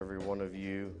one of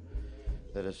you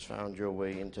that has found your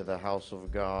way into the house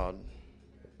of God.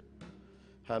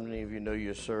 How many of you know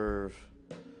you serve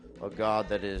a God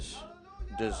that is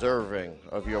deserving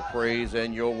of your praise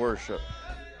and your worship?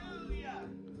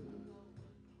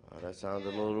 That sounded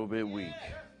a little bit weak.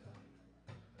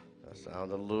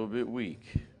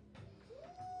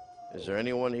 Is there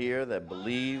anyone here that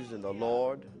believes in the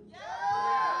Lord?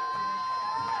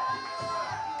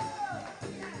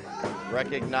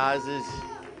 Recognizes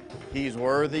He's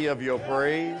worthy of your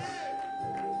praise?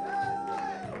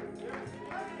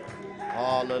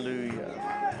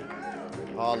 Hallelujah.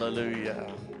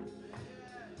 Hallelujah.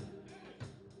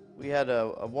 We had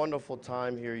a wonderful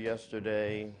time here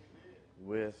yesterday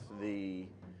with the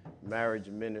marriage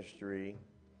ministry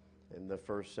in the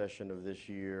first session of this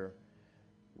year.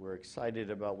 We're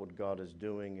excited about what God is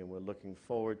doing, and we're looking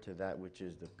forward to that which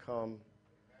is to come.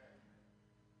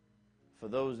 For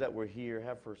those that were here,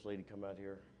 have First Lady come out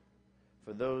here.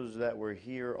 For those that were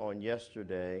here on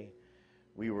yesterday,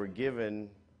 we were given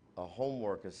a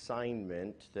homework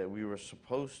assignment that we were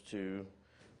supposed to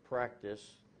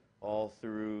practice all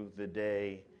through the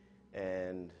day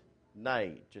and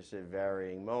night, just at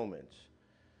varying moments.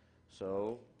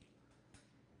 So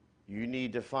you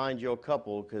need to find your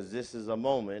couple, because this is a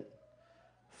moment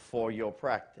for your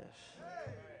practice.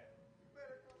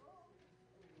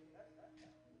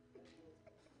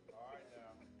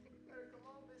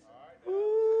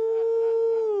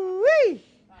 Ooh-wee.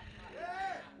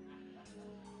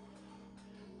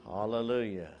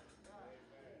 Hallelujah.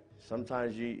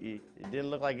 Sometimes it didn't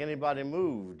look like anybody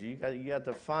moved. You got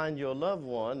to find your loved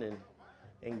one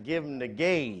and give them the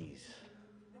gaze.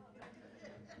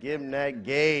 Give them that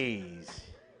gaze.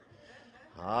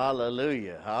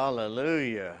 Hallelujah,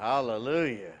 hallelujah,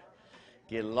 hallelujah.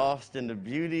 Get lost in the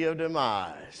beauty of them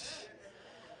eyes.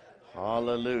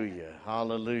 Hallelujah,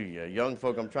 hallelujah. Young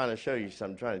folk, I'm trying to show you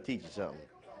something, trying to teach you something.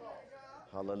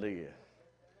 Hallelujah.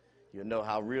 You'll know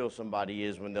how real somebody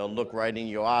is when they'll look right in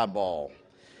your eyeball.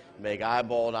 Make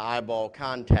eyeball-to-eyeball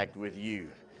contact with you.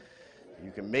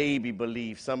 You can maybe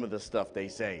believe some of the stuff they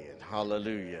saying.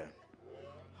 Hallelujah.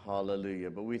 Hallelujah.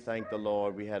 But we thank the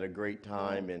Lord. We had a great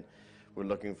time, and we're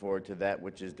looking forward to that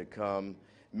which is to come.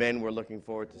 Men, we're looking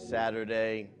forward to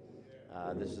Saturday.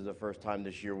 This is the first time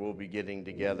this year we'll be getting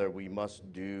together. We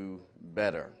must do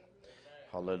better.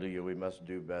 Hallelujah. We must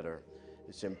do better.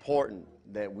 It's important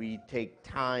that we take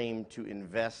time to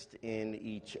invest in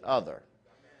each other,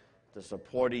 to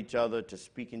support each other, to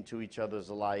speak into each other's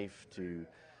life, to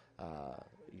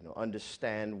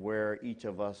understand where each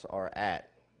of us are at.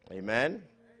 Amen.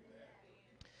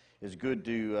 It's good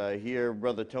to hear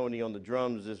Brother Tony on the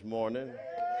drums this morning.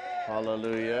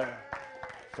 Hallelujah.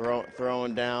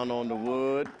 Throwing down on the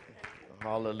wood.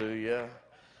 Hallelujah.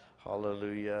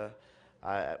 Hallelujah.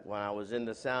 When I was in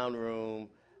the sound room,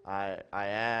 I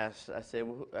asked, I said,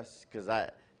 because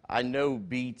I know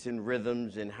beats and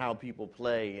rhythms and how people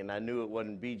play, and I knew it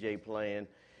wasn't BJ playing.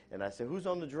 And I said, who's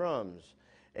on the drums?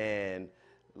 And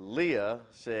Leah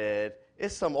said,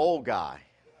 it's some old guy.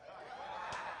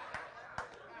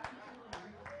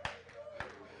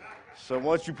 So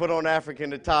once you put on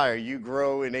African attire, you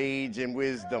grow in age and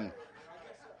wisdom.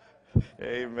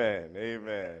 Amen,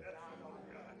 amen.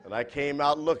 And I came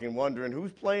out looking, wondering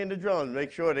who's playing the drums.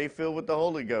 Make sure they fill with the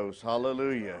Holy Ghost.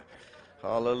 Hallelujah,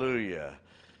 hallelujah.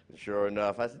 And sure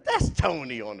enough, I said, that's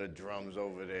Tony on the drums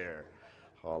over there.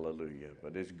 Hallelujah.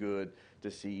 But it's good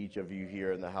to see each of you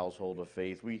here in the household of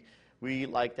faith. We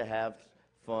like to have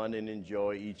fun and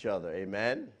enjoy each other.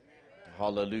 Amen?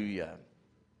 Hallelujah.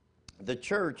 The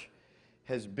church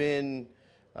has been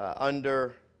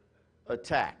under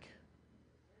attack.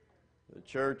 The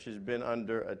church has been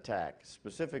under attack.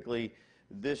 Specifically,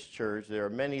 this church, there are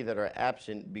many that are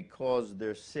absent because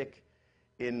they're sick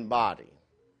in body.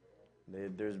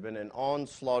 There's been an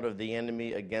onslaught of the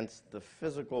enemy against the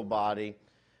physical body.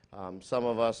 Some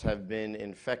of us have been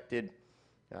infected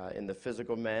in the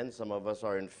physical man. Some of us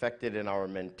are infected in our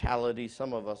mentality.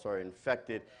 Some of us are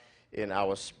infected in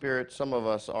our spirit. Some of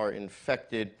us are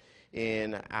infected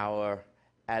in our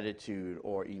attitude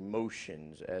or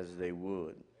emotions, as they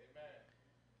would.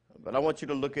 But I want you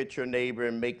to look at your neighbor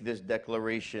and make this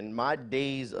declaration. My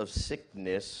days of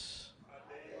sickness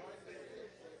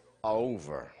are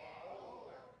over.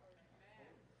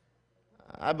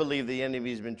 I believe the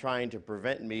enemy's been trying to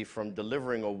prevent me from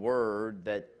delivering a word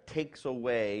that takes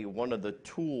away one of the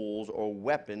tools or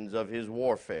weapons of his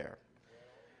warfare.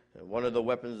 One of the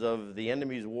weapons of the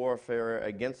enemy's warfare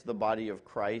against the body of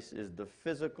Christ is the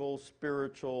physical,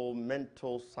 spiritual,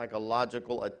 mental,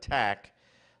 psychological attack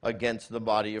against the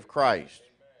body of Christ.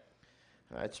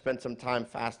 I'd spent some time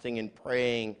fasting and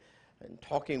praying and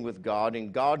talking with God,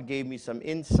 and God gave me some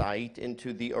insight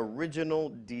into the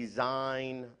original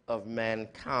design of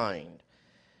mankind.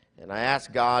 And I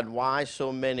asked God why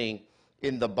so many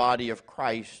in the body of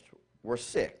Christ were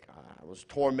sick. I was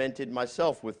tormented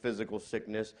myself with physical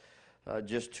sickness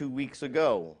just 2 weeks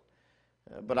ago.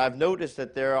 But I've noticed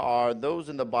that there are those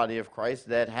in the body of Christ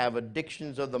that have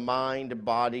addictions of the mind,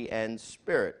 body, and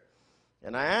spirit.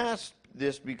 And I asked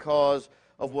this because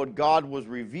of what God was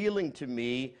revealing to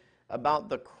me about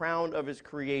the crown of his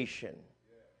creation.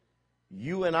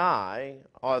 You and I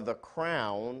are the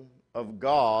crown of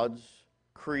God's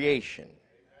creation.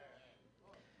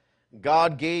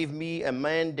 God gave me a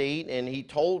mandate, and he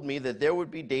told me that there would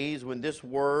be days when this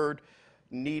word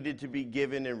needed to be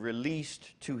given and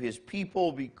released to his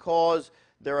people, because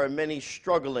there are many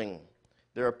struggling.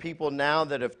 There are people now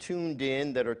that have tuned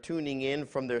in, that are tuning in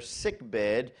from their sick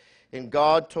bed, and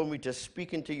God told me to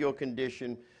speak into your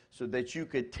condition so that you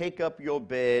could take up your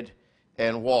bed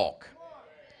and walk.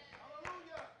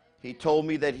 He told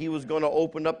me that he was going to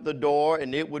open up the door,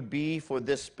 and it would be for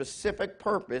this specific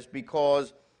purpose,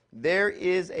 because there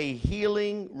is a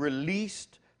healing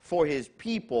released for his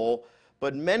people,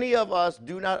 but many of us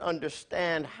do not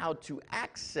understand how to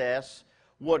access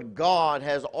what God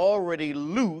has already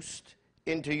loosed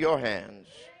into your hands.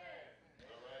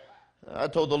 I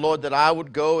told the Lord that I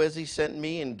would go as he sent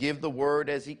me and give the word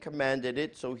as he commanded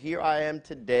it. So here I am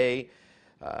today.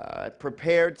 I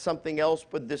prepared something else,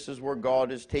 but this is where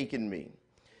God has taken me.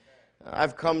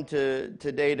 I've come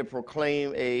today to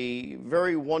proclaim a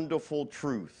very wonderful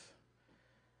truth.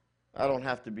 I don't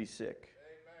have to be sick.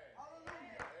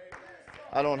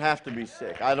 I don't have to be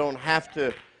sick. I don't have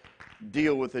to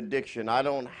deal with addiction. I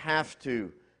don't have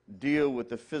to deal with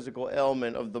the physical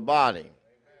ailment of the body.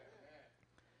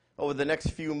 Over the next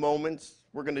few moments,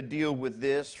 we're going to deal with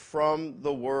this from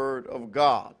the Word of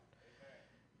God.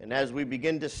 And as we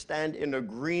begin to stand in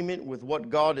agreement with what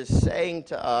God is saying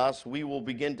to us, we will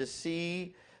begin to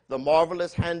see the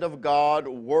marvelous hand of God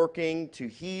working to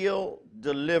heal,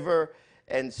 deliver,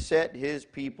 and set his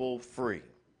people free.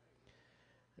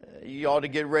 You ought to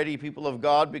get ready, people of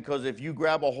God, because if you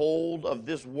grab a hold of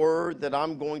this word that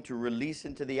I'm going to release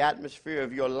into the atmosphere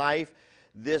of your life,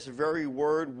 this very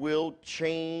word will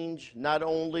change not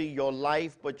only your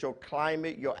life, but your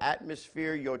climate, your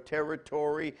atmosphere, your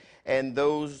territory, and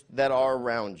those that are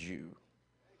around you.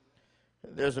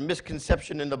 There's a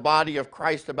misconception in the body of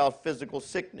Christ about physical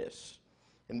sickness.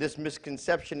 And this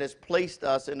misconception has placed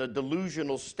us in a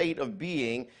delusional state of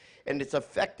being, and it's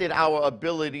affected our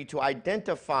ability to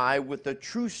identify with the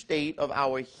true state of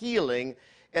our healing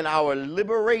and our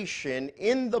liberation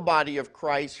in the body of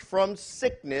Christ from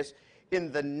sickness in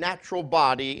the natural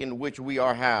body in which we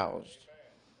are housed.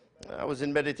 I was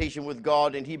in meditation with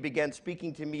God, and he began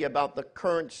speaking to me about the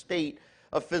current state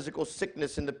of physical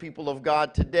sickness in the people of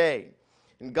God today.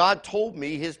 And God told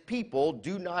me his people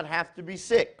do not have to be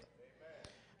sick.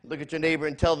 Look at your neighbor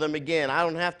and tell them again, I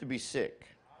don't have to be sick.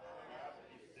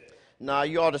 Now,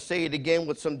 you ought to say it again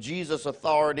with some Jesus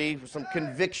authority, some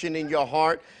conviction in your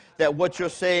heart that what you're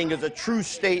saying is a true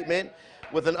statement,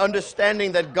 with an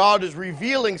understanding that God is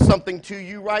revealing something to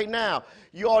you right now.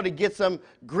 You ought to get some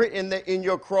grit in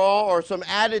your craw, or some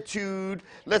attitude,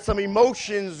 let some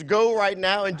emotions go right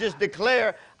now, and just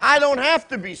declare, I don't have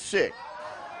to be sick.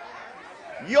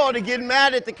 You ought to get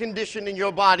mad at the condition in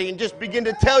your body and just begin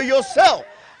to tell yourself,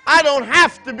 I don't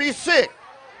have to be sick.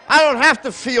 I don't have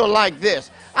to feel like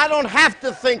this. I don't have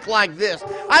to think like this.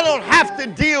 I don't have to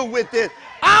deal with this.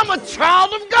 I'm a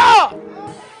child of God.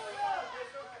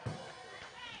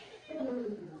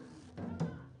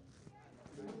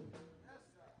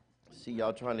 See,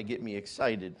 y'all trying to get me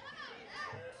excited.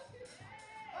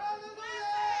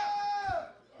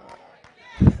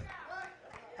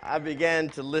 I began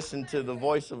to listen to the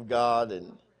voice of God,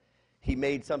 and he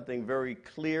made something very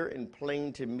clear and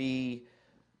plain to me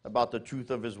about the truth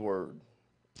of his word.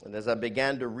 And as I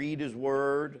began to read his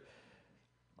word,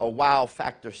 a wow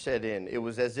factor set in. It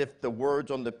was as if the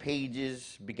words on the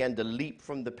pages began to leap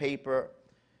from the paper,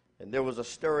 and there was a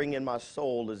stirring in my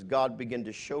soul as God began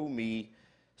to show me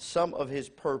some of his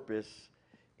purpose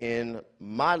in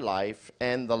my life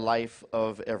and the life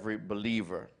of every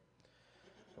believer.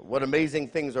 What amazing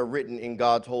things are written in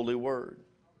God's holy word.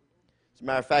 As a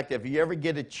matter of fact, if you ever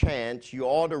get a chance, you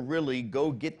ought to really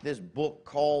go get this book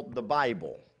called the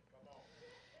Bible.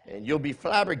 And you'll be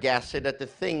flabbergasted at the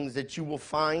things that you will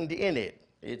find in it.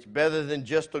 It's better than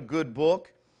just a good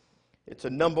book. It's a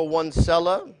 #1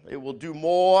 seller. It will do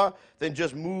more than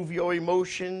just move your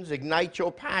emotions, ignite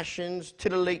your passions,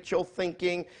 titillate your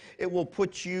thinking. It will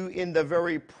put you in the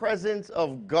very presence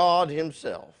of God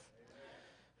himself.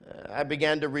 I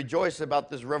began to rejoice about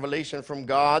this revelation from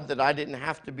God that I didn't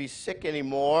have to be sick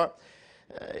anymore.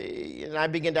 And I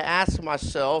began to ask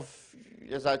myself,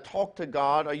 as I talked to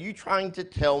God, are you trying to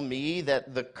tell me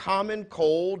that the common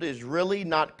cold is really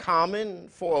not common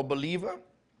for a believer?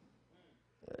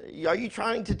 Are you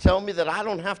trying to tell me that I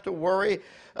don't have to worry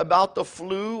about the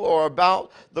flu or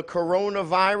about the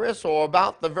coronavirus or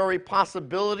about the very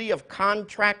possibility of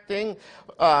contracting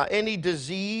any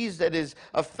disease that has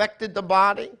affected the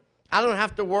body? I don't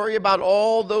have to worry about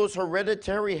all those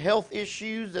hereditary health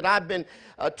issues that I've been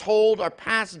told are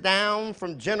passed down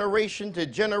from generation to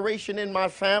generation in my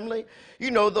family.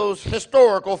 You know, those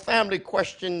historical family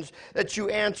questions that you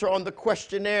answer on the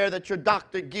questionnaire that your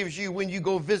doctor gives you when you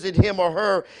go visit him or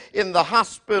her in the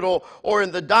hospital or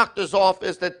in the doctor's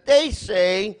office that they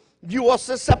say you are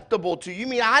susceptible to. You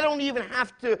mean I don't even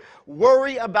have to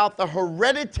worry about the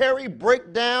hereditary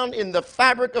breakdown in the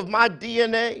fabric of my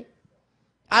DNA?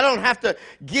 I don't have to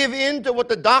give in to what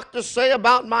the doctors say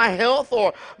about my health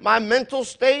or my mental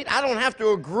state. I don't have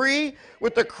to agree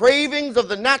with the cravings of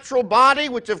the natural body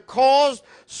which have caused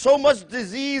so much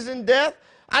disease and death.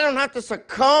 I don't have to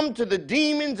succumb to the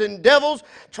demons and devils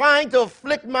trying to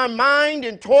afflict my mind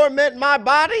and torment my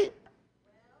body.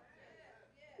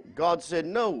 God said,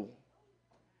 no,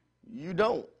 you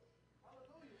don't.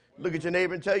 Look at your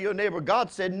neighbor and tell your neighbor, God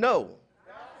said, no,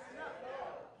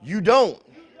 you don't.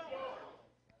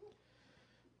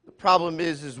 Problem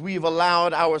is we've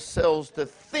allowed ourselves to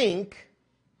think,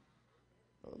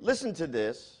 listen to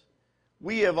this,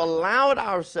 we have allowed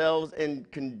ourselves and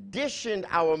conditioned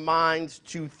our minds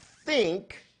to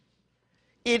think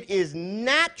it is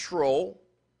natural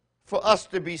for us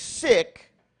to be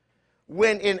sick,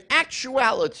 when in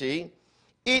actuality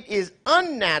it is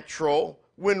unnatural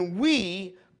when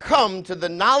we come to the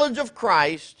knowledge of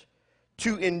Christ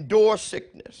to endure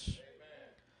sickness.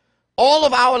 All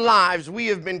of our lives, we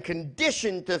have been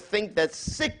conditioned to think that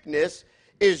sickness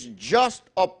is just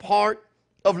a part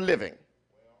of living.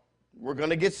 We're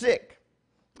going to get sick.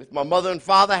 If my mother and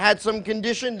father had some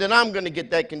condition, then I'm going to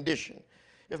get that condition.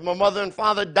 If my mother and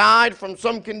father died from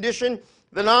some condition,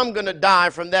 then I'm going to die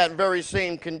from that very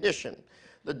same condition.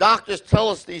 The doctors tell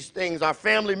us these things. Our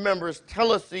family members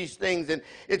tell us these things. And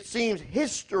it seems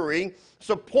history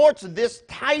supports this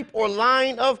type or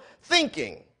line of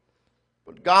thinking.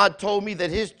 But God told me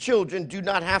that his children do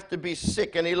not have to be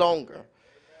sick any longer.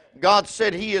 God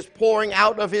said he is pouring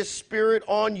out of his spirit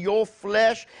on your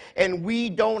flesh, and we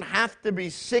don't have to be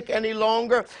sick any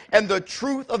longer. And the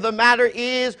truth of the matter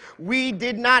is, we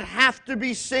did not have to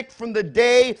be sick from the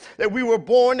day that we were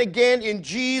born again in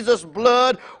Jesus'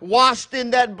 blood, washed in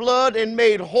that blood and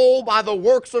made whole by the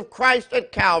works of Christ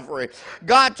at Calvary.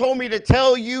 God told me to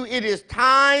tell you it is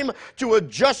time to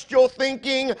adjust your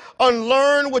thinking,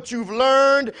 unlearn what you've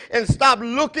learned, and stop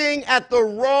looking at the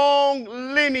wrong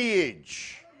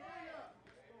lineage.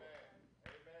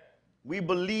 We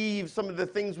believe some of the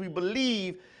things we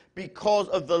believe because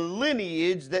of the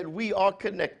lineage that we are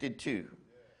connected to.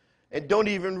 And don't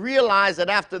even realize that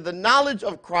after the knowledge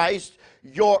of Christ,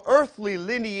 your earthly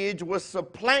lineage was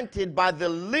supplanted by the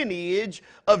lineage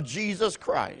of Jesus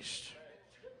Christ.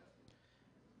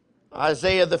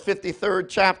 Isaiah, the 53rd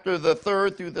chapter, the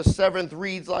 3rd through the 7th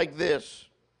reads like this.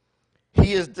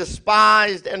 He is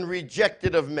despised and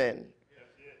rejected of men,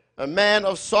 a man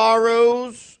of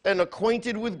sorrows and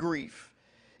acquainted with grief.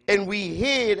 And we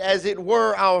hid, as it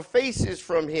were, our faces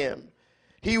from him.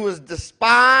 He was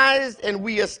despised, and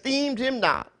we esteemed him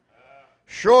not.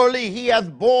 Surely he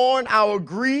hath borne our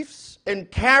griefs and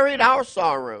carried our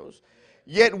sorrows.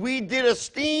 Yet we did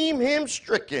esteem him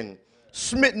stricken,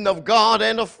 smitten of God,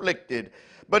 and afflicted.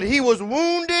 But he was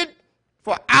wounded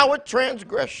for our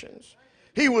transgressions.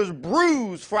 He was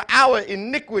bruised for our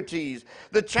iniquities.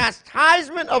 The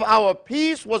chastisement of our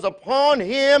peace was upon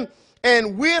him,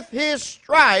 and with his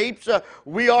stripes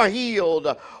we are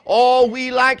healed. All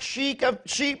we like sheep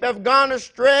have gone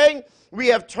astray. We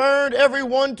have turned every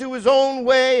one to his own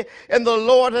way, and the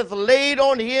Lord hath laid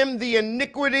on him the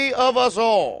iniquity of us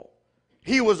all.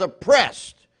 He was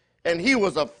oppressed, and he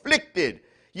was afflicted,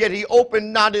 yet he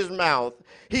opened not his mouth.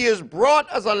 He is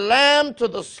brought as a lamb to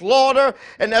the slaughter,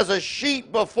 and as a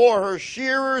sheep before her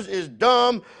shearers is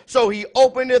dumb, so he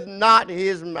openeth not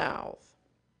his mouth.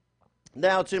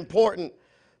 Now it's important,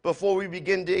 before we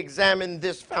begin to examine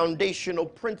this foundational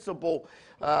principle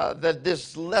that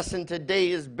this lesson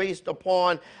today is based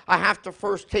upon, I have to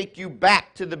first take you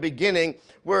back to the beginning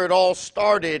where it all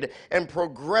started and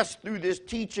progress through this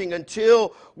teaching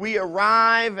until we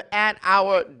arrive at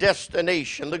our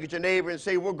destination. Look at your neighbor and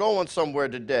say, we're going somewhere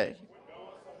today.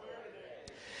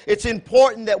 It's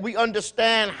important that we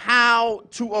understand how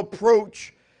to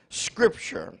approach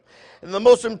Scripture. And the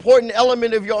most important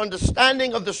element of your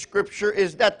understanding of the Scripture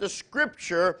is that the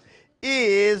Scripture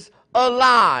is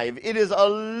alive. It is a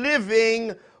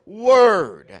living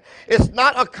word. It's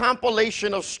not a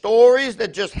compilation of stories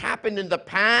that just happened in the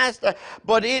past,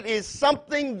 but it is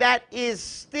something that is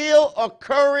still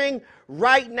occurring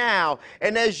right now.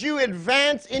 And as you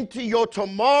advance into your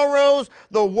tomorrows,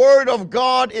 the Word of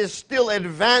God is still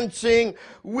advancing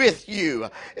with you.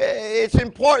 It's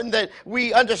important that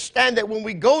we understand that when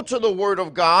we go to the Word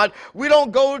of God, we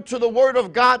don't go to the Word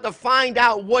of God to find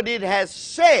out what it has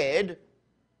said.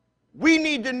 We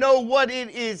need to know what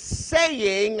it is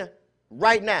saying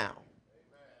right now.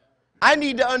 I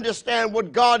need to understand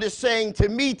what God is saying to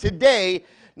me today,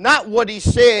 not what he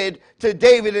said to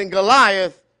David and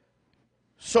Goliath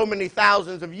so many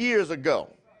thousands of years ago.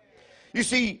 You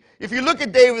see, if you look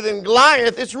at David and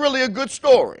Goliath, it's really a good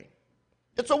story.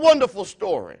 It's a wonderful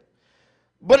story.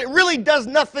 But it really does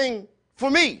nothing for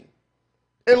me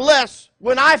unless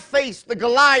when I face the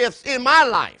Goliaths in my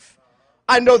life,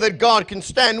 I know that God can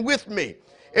stand with me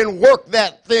and work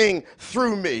that thing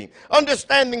through me.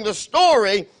 Understanding the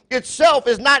story itself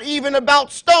is not even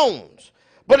about stones,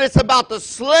 but it's about the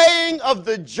slaying of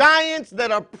the giants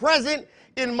that are present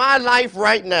in my life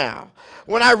right now.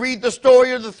 When I read the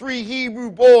story of the 3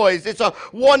 Hebrew boys, it's a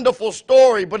wonderful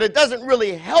story, but it doesn't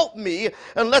really help me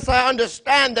unless I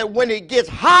understand that when it gets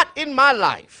hot in my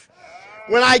life,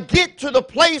 when I get to the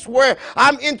place where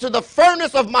I'm into the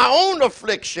furnace of my own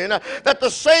affliction, that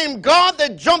the same God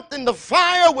that jumped in the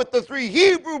fire with the 3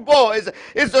 Hebrew boys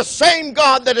is the same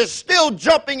God that is still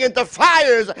jumping into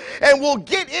fires and will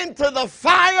get into the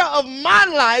fire of my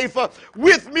life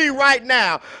with me right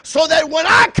now. So that when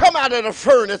I come out of the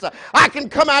furnace, I can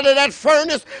come out of that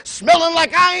furnace smelling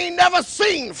like I ain't never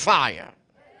seen fire.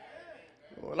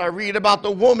 When I read about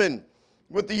the woman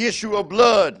with the issue of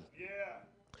blood,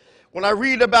 when I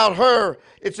read about her,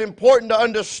 it's important to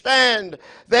understand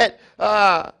that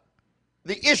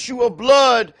the issue of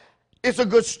blood is a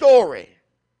good story.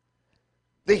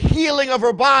 The healing of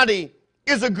her body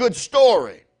is a good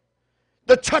story.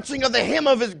 The touching of the hem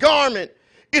of his garment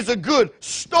is a good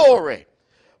story.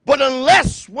 But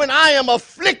unless when I am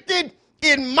afflicted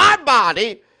in my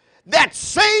body, that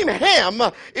same hem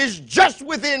is just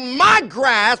within my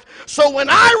grasp, so when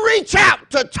I reach out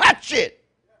to touch it,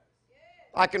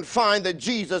 I can find that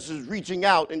Jesus is reaching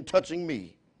out and touching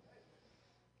me.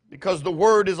 Because the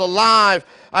Word is alive,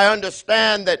 I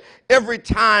understand that every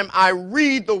time I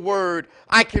read the Word,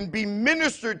 I can be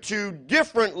ministered to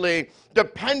differently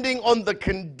depending on the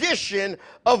condition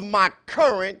of my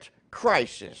current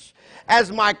crisis.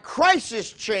 As my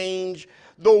crisis change,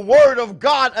 the Word of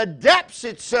God adapts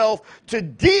itself to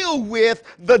deal with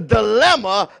the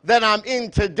dilemma that I'm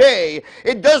in today.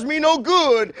 It does me no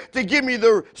good to give me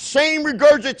the same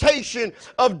regurgitation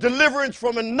of deliverance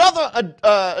from another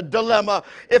dilemma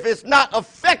if it's not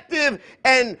effective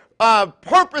and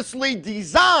purposely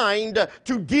designed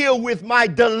to deal with my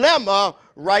dilemma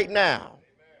right now.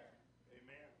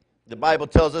 Amen. The Bible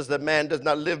tells us that man does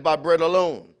not live by bread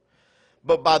alone,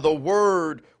 but by the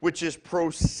word which is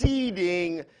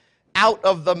proceeding out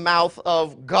of the mouth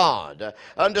of God.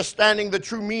 Understanding the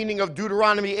true meaning of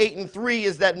Deuteronomy 8:3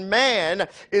 is that man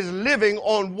is living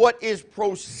on what is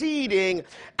proceeding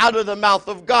out of the mouth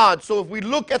of God. So if we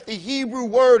look at the Hebrew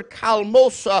word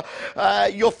kalmosa,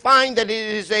 you'll find that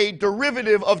it is a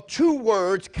derivative of 2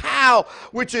 words, kal,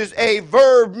 which is a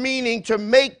verb meaning to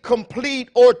make complete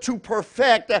or to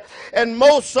perfect, and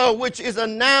mosa, which is a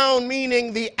noun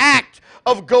meaning the act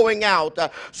of going out.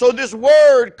 So this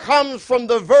word comes from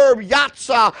the verb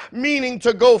yatsa, meaning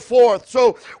to go forth.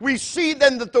 So we see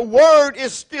then that the word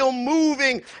is still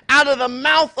moving out of the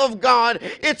mouth of God.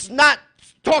 It's not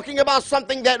talking about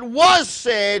something that was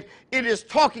said. It is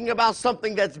talking about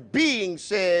something that's being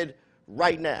said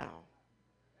right now.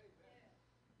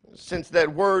 Since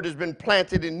that word has been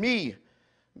planted in me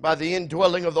by the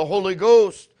indwelling of the Holy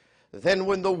Ghost, then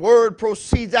when the word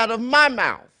proceeds out of my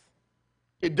mouth,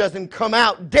 it doesn't come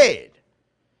out dead.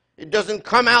 It doesn't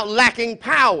come out lacking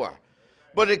power,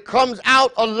 but it comes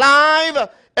out alive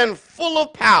and full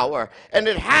of power, and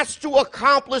it has to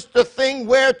accomplish the thing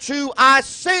whereto I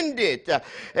send it.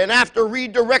 And after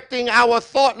redirecting our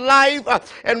thought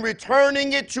life and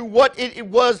returning it to what it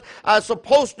was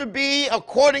supposed to be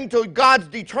according to God's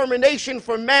determination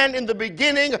for man in the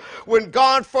beginning, when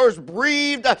God first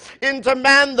breathed into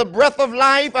man the breath of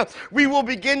life, we will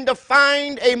begin to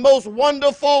find a most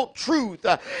wonderful truth.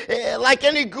 Like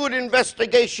any good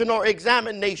investigation or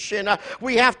examination,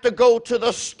 we have to go to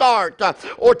the start,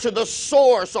 or to the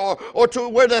source or to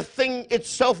where the thing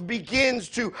itself begins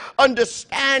to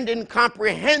understand and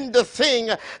comprehend the thing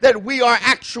that we are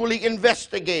actually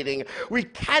investigating. We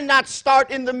cannot start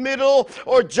in the middle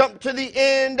or jump to the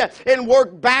end and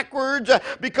work backwards,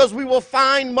 because we will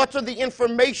find much of the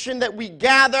information that we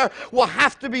gather will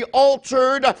have to be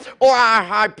altered, or our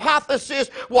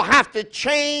hypothesis will have to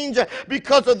change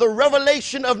because of the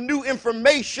revelation of new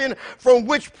information from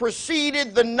which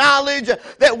preceded the knowledge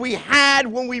that we had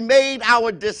when we made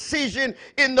our decision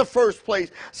in the first place.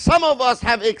 Some of us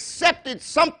have accepted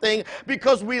something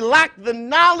because we lack the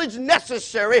knowledge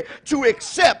necessary to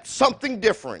accept something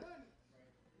different.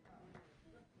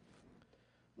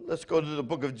 Let's go to the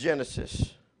book of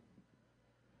Genesis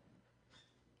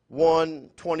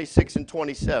 1:26 and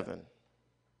 27.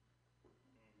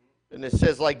 And it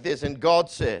says like this, and God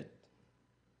said,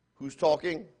 who's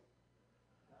talking?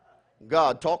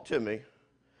 God, talk to me.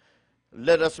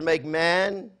 Let us make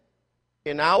man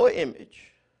in our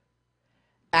image,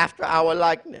 after our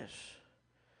likeness.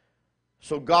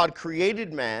 So God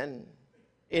created man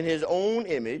in his own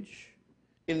image.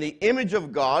 In the image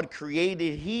of God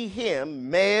created he him,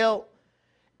 male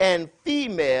and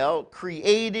female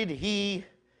created he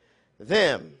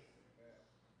them.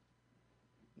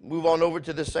 Move on over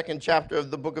to the second chapter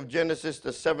of the book of Genesis,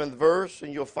 the 7th verse,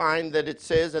 and you'll find that it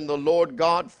says, and the Lord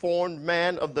God formed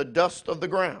man of the dust of the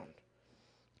ground,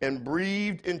 and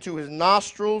breathed into his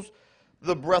nostrils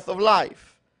the breath of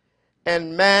life,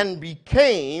 and man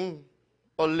became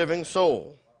a living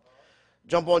soul.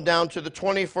 Jump on down to the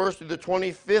 21st to the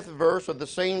 25th verse of the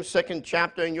same second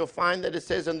chapter, and you'll find that it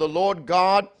says, and the Lord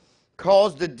God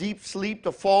caused the deep sleep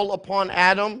to fall upon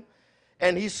Adam,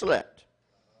 and he slept.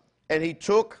 And he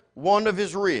took one of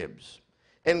his ribs,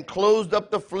 and closed up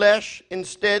the flesh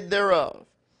instead thereof.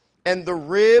 And the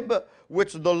rib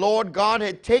which the Lord God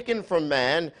had taken from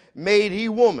man made he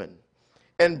woman,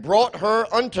 and brought her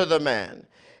unto the man.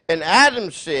 And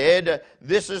Adam said,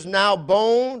 this is now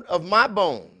bone of my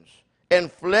bones,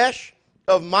 and flesh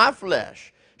of my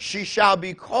flesh. She shall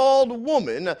be called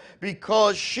woman,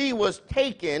 because she was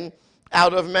taken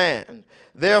out of man.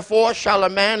 Therefore shall a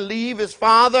man leave his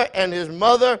father and his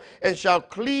mother, and shall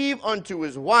cleave unto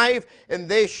his wife, and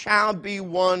they shall be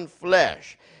one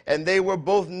flesh. And they were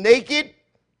both naked,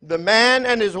 the man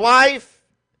and his wife,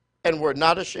 and were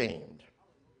not ashamed.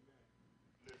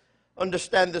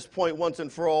 Understand this point once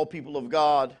and for all, people of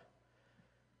God.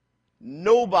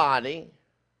 Nobody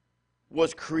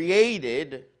was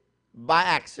created by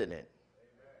accident.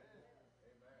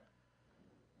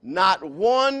 Not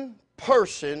one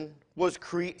person was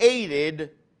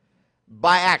created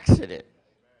by accident.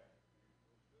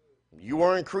 You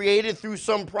weren't created through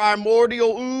some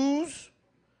primordial ooze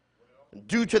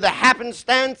due to the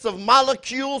happenstance of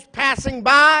molecules passing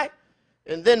by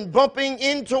and then bumping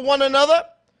into one another.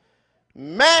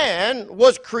 Man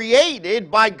was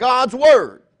created by God's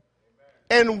word,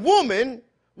 and woman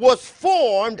was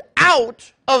formed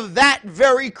out of that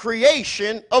very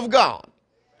creation of God.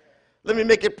 Let me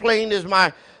make it plain as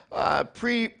my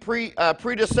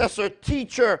predecessor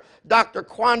teacher, Dr.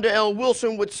 Quanda L.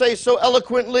 Wilson, would say so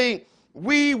eloquently,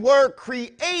 we were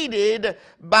created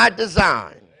by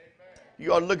design.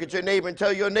 You ought to look at your neighbor and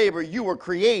tell your neighbor, you were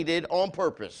created on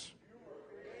purpose.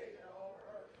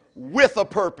 With a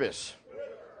purpose.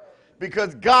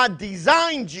 Because God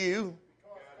designed you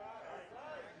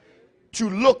to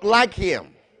look like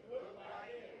him.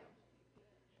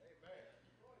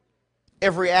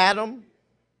 Every atom,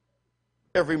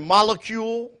 every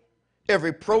molecule,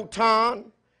 every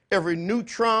proton, every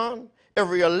neutron,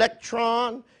 every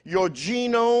electron, your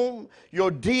genome, your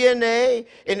DNA,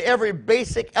 and every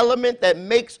basic element that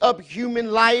makes up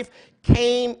human life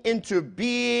came into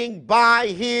being by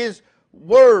his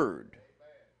word.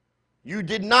 You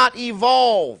did not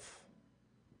evolve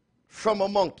from a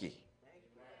monkey.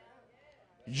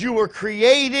 You were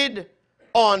created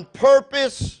on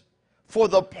purpose for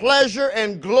the pleasure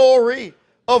and glory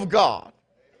of God.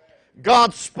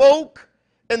 God spoke,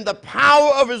 and the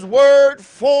power of his word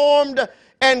formed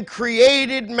and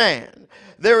created man.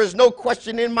 There is no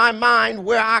question in my mind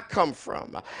where I come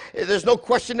from. There's no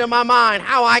question in my mind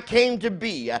how I came to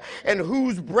be and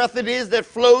whose breath it is that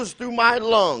flows through my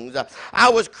lungs.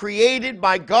 I was created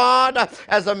by God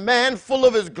as a man full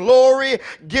of his glory,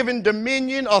 given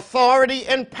dominion, authority,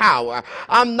 and power.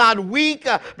 I'm not weak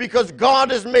because God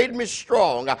has made me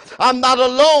strong. I'm not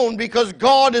alone because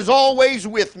God is always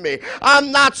with me.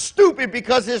 I'm not stupid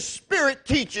because his spirit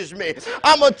teaches me.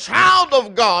 I'm a child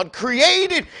of God,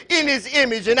 created in his image,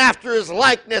 image and after his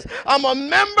likeness. I'm a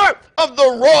member of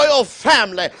the royal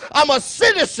family. I'm a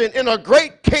citizen in a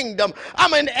great kingdom.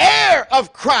 I'm an heir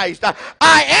of Christ.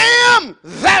 I am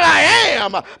that I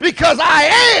am because I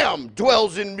am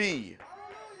dwells in me.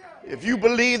 If you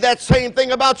believe that same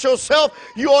thing about yourself,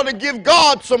 you ought to give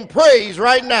God some praise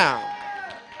right now.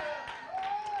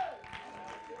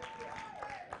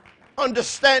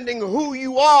 Understanding who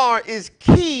you are is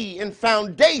key and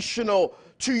foundational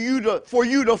for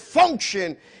you to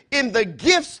function in the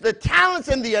gifts, the talents,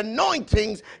 and the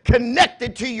anointings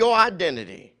connected to your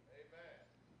identity.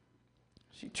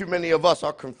 See, too many of us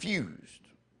are confused.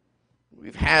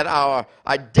 We've had our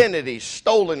identity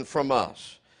stolen from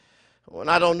us. When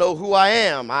I don't know who I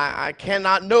am, I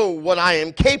cannot know what I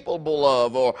am capable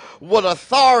of, or what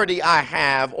authority I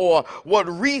have, or what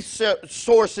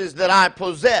resources that I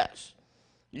possess.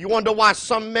 You wonder why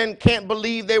some men can't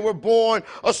believe they were born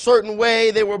a certain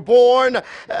way. They were born,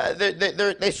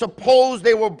 they suppose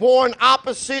they were born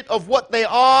opposite of what they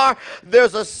are.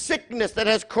 There's a sickness that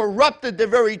has corrupted the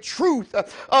very truth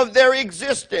of their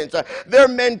existence. Their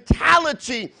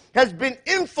mentality has been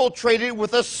infiltrated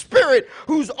with a spirit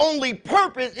whose only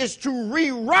purpose is to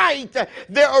rewrite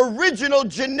their original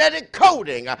genetic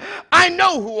coding. I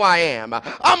know who I am.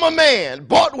 I'm a man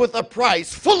bought with a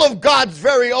price, full of God's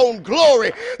very own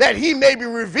glory, that he may be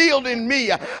revealed in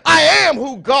me. I am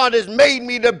who God has made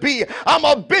me to be. I'm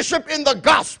a bishop in the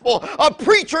gospel, a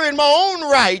preacher in my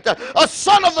own right, a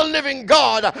son of the living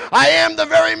God. I am the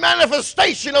very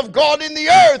manifestation of God in the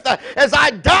earth. As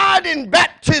I died in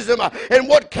baptism, and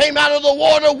what came out of the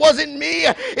water wasn't me,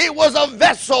 it was a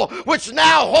vessel which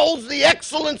now holds the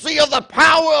excellency of the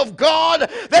power of God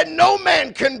that no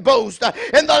man can boast.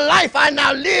 And the life I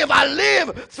now live, I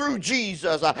live through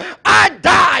Jesus. I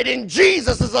died and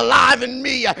Jesus is alive in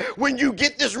me. When you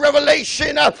get this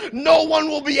revelation, no one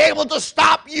will be able to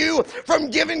stop you from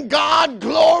giving God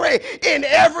glory in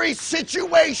every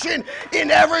situation, in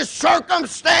every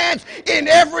circumstance, in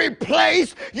every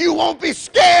place. You won't be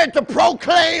scared to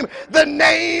proclaim the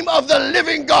name of the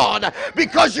living God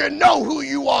because you know who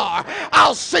you are.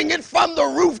 I'll sing it from the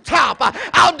rooftop.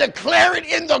 I'll declare it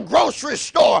in the grocery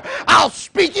store. I'll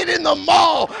speak it in the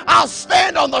mall. I'll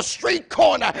stand on the street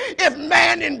corner. If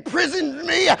man imprisons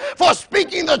me for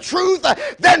speaking the truth,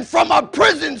 then from a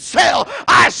prison cell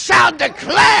I shall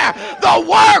declare the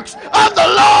works of the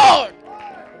Lord.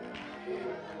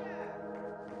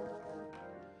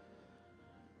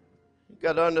 You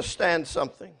got to understand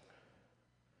something.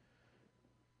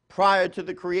 Prior to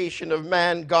the creation of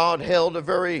man, God held a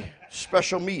very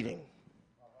special meeting.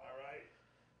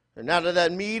 And out of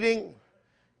that meeting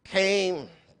came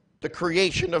the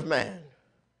creation of man.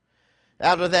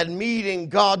 Out of that meeting,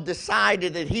 God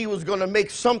decided that he was going to make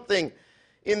something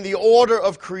in the order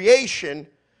of creation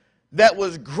that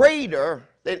was greater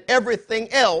than everything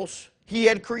else he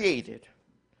had created.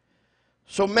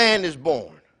 So man is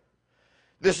born.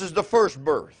 This is the first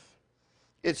birth.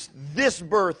 It's this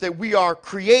birth that we are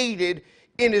created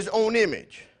in his own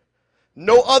image.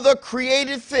 No other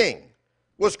created thing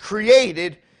was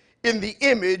created in the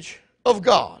image of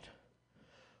God.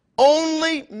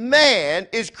 Only man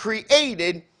is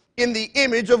created in the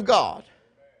image of God.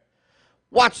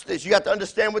 Watch this. You have to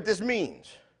understand what this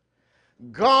means.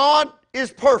 God is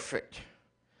perfect.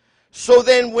 So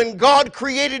then when God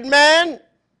created man,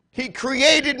 he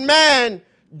created man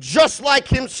just like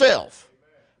himself.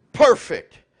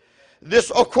 Perfect.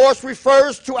 This, of course,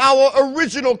 refers to our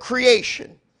original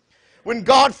creation. When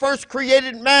God first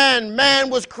created man, man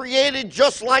was created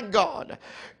just like God,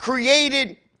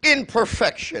 created in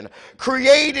perfection,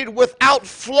 created without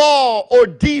flaw or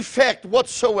defect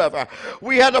whatsoever.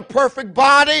 We had a perfect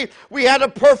body, we had a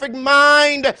perfect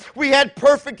mind, we had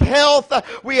perfect health,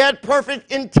 we had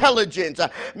perfect intelligence.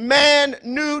 Man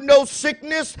knew no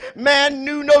sickness, man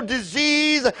knew no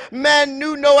disease, man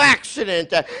knew no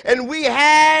accident, and we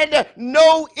had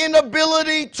no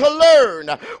inability to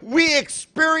learn. We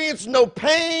experienced no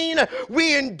pain,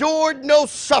 we endured no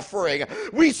suffering,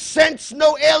 we sensed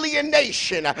no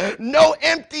alienation. No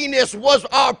emptiness was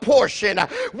our portion.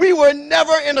 We were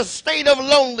never in a state of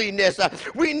loneliness.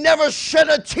 We never shed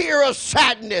a tear of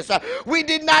sadness. We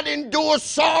did not endure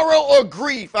sorrow or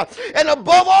grief. And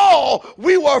above all,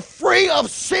 we were free of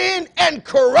sin and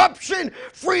corruption,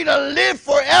 free to live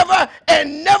forever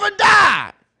and never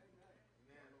die.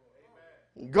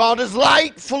 God is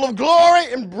light, full of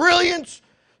glory and brilliance.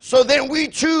 So then we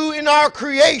too in our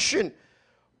creation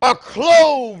are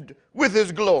clothed with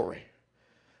his glory.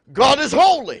 God is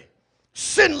holy,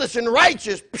 sinless and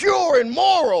righteous, pure and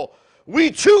moral. We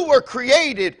too were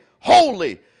created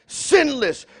holy,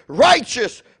 sinless,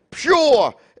 righteous,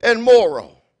 pure and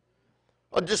moral.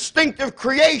 a distinctive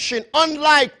creation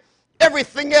unlike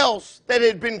everything else that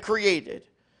had been created.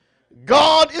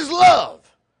 God is love.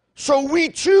 So we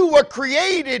too were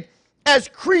created as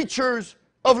creatures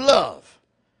of love.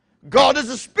 God is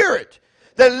a spirit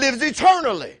that lives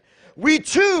eternally. We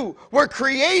too were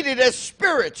created as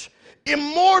spirits,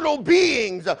 immortal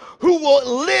beings who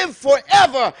will live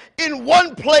forever in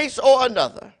one place or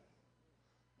another.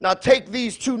 Now take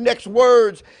these two next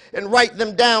words and write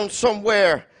them down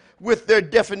somewhere with their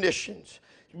definitions,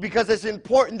 because it's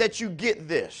important that you get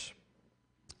this.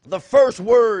 The first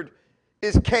word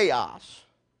is chaos.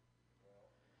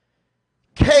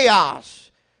 Chaos,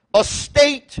 a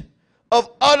state of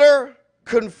utter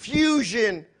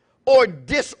confusion or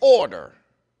disorder,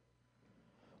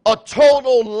 a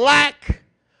total lack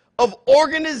of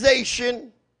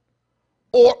organization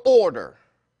or order.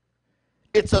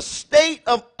 It's a state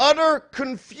of utter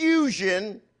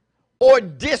confusion or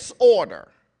disorder.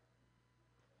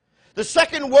 The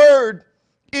second word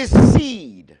is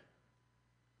seed.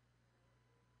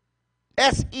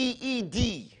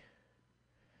 S-E-E-D.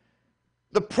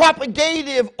 The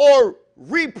propagative or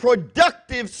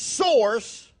reproductive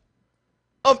source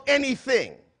of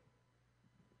anything.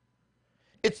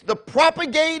 It's the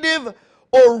propagative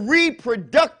or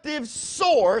reproductive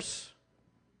source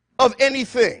of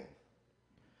anything.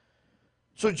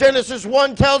 So Genesis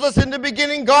 1 tells us, in the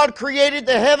beginning God created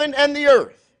the heaven and the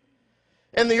earth.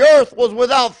 And the earth was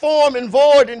without form and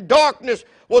void, and darkness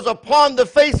was upon the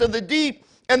face of the deep,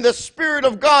 and the Spirit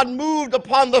of God moved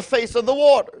upon the face of the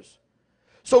waters.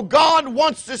 So God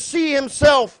wants to see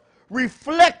himself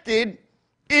reflected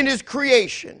in his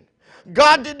creation.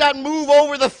 God did not move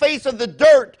over the face of the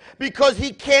dirt because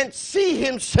he can't see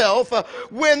himself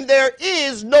when there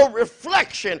is no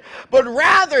reflection, but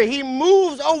rather he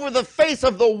moves over the face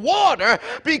of the water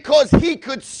because he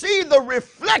could see the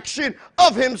reflection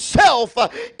of himself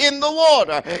in the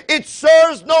water. It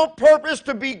serves no purpose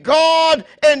to be God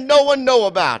and no one know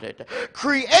about it.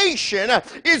 Creation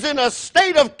is in a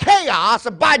state of chaos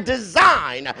by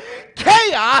design.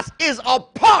 Chaos is a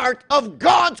part of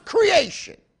God's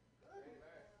creation.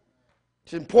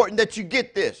 It's important that you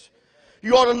get this.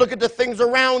 You ought to look at the things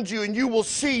around you and you will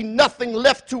see nothing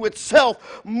left to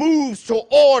itself moves to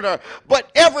order,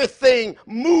 but everything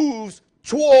moves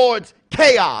towards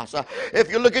chaos.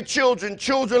 If you look at children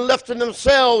left to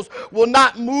themselves will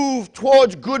not move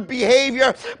towards good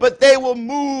behavior, but they will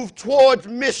move towards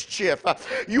mischief.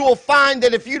 You will find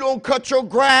that if you don't cut your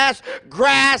grass,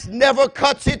 grass never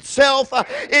cuts itself.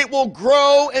 It will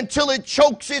grow until it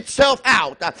chokes itself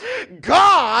out.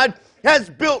 God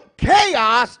has built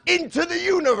chaos into the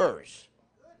universe.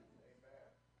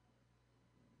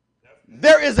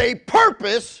 There is a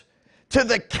purpose to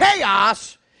the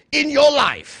chaos in your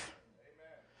life.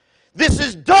 This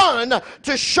is done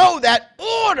to show that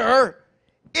order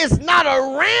is not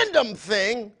a random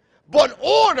thing, but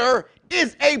order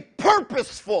is a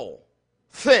purposeful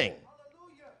thing.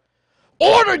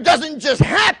 Order doesn't just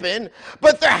happen,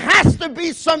 but there has to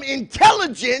be some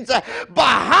intelligence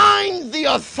behind the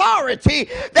authority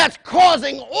that's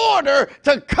causing order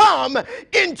to come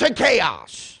into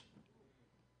chaos.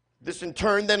 This in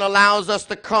turn then allows us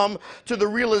to come to the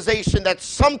realization that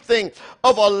something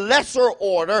of a lesser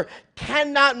order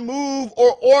cannot move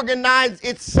or organize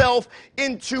itself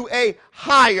into a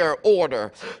higher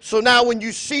order. So now when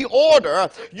you see order,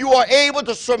 you are able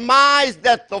to surmise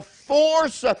that the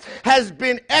force has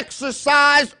been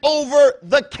exercised over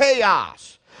the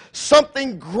chaos.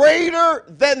 Something greater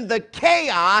than the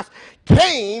chaos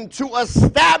came to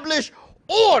establish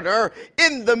order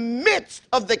in the midst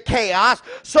of the chaos,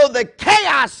 so the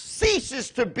chaos ceases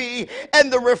to be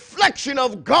and the reflection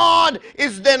of God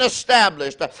is then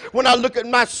established. When I look at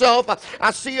myself,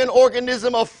 I see an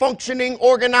organism of functioning,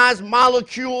 organized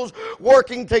molecules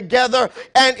working together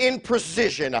and in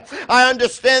precision. I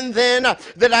understand then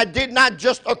that I did not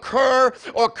just occur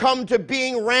or come to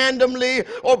being randomly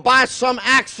or by some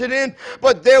accident,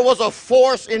 but there was a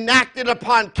force enacted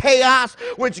upon chaos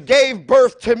which gave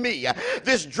birth to me.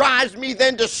 This drives me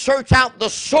then to search out the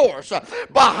source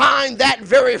behind that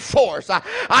very force.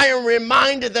 I am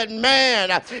reminded that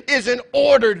man is an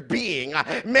ordered being.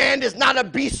 Man is not a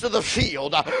beast of the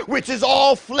field, which is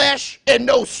all flesh and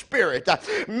no spirit.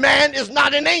 Man is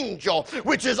not an angel,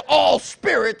 which is all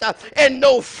spirit and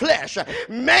no flesh.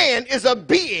 Man is a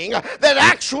being that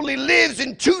actually lives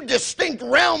in two distinct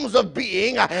realms of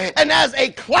being, and as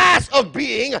a class of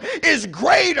being is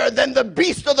greater than the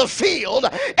beast of the field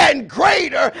and greater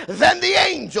greater than the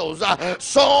angels.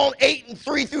 Psalm 8 and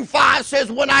 3 through 5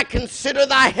 says, when I consider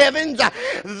thy heavens,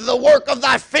 the work of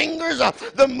thy fingers,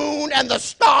 the moon and the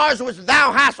stars which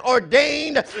thou hast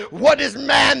ordained, what is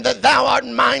man that thou art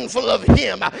mindful of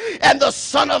him, and the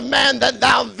son of man that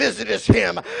thou visitest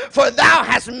him? For thou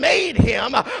hast made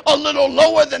him a little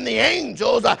lower than the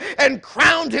angels, and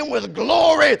crowned him with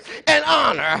glory and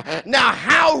honor. Now,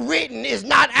 how written is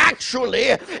not actually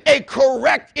a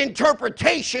correct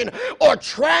interpretation or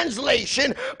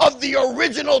translation of the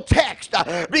original text,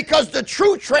 because the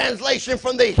true translation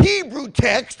from the Hebrew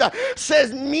text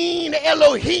says "min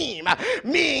Elohim,"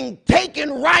 meaning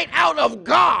taken right out of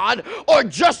God or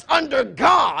just under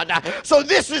God. So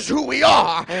this is who we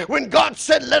are. When God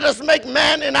said, let us make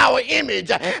man in our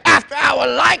image, after our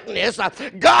likeness,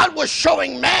 God was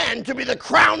showing man to be the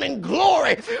crowning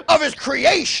glory of his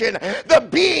creation, the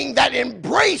being that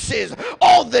embraces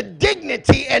all the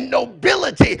dignity and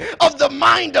nobility of the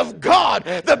mind of God,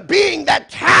 the being that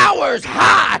towers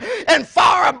high and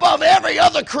far above every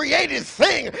other created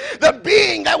thing, the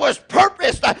being that was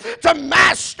purposed to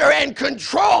master and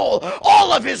control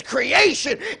all of his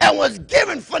creation and was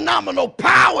given phenomenal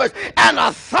powers and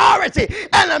authority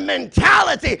and a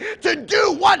mentality to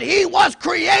do what he was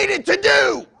created to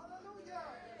do.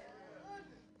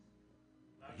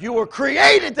 You were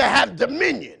created to have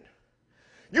dominion.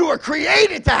 You were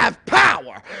created to have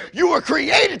power. You were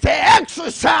created to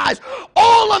exercise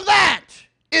all of that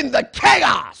in the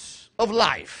chaos of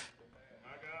life.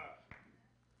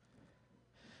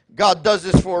 God does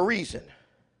this for a reason.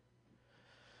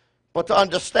 But to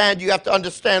understand, you have to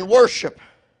understand worship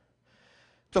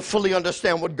to fully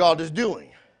understand what God is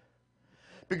doing.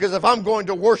 Because if I'm going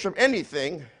to worship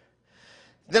anything,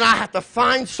 then I have to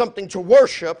find something to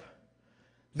worship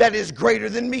that is greater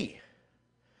than me.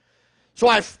 So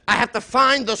I have to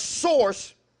find the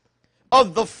source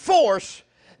of the force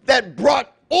that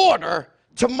brought order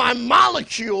to my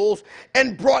molecules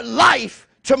and brought life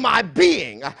to my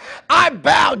being. I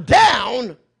bow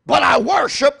down, but I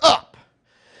worship up.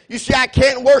 You see, I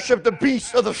can't worship the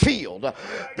beast of the field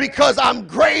because I'm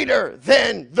greater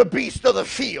than the beast of the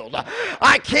field.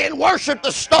 I can't worship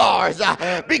the stars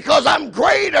because I'm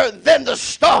greater than the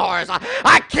stars.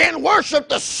 I can't worship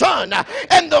the sun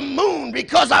and the moon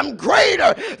because I'm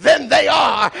greater than they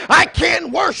are. I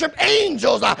can't worship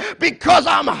angels because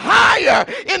I'm higher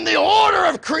in the order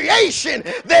of creation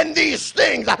than these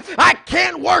things. I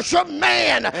can't worship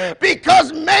man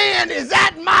because man is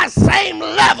at my same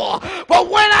level. But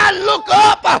when I look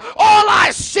up, all I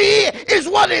see is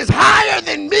what is higher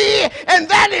than me, and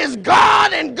that is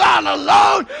God and God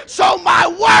alone. So my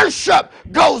worship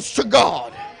goes to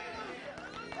God.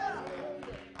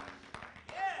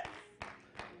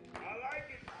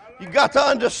 You got to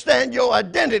understand your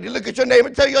identity. Look at your neighbor,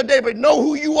 tell your neighbor, know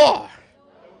who you are.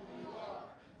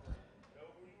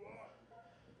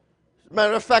 As a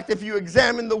matter of fact, if you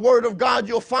examine the Word of God,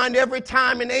 you'll find every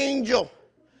time an angel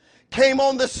came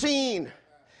on the scene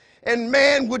and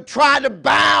man would try to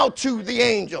bow to the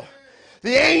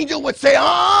angel would say,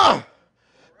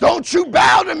 don't you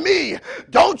bow to me.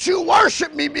 Don't you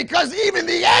worship me, because even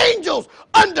the angels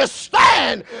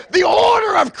understand the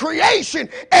order of creation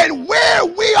and where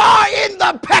we are in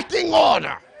the pecking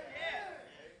order.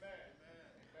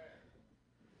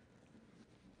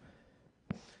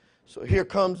 So here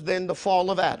comes then the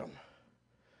fall of Adam,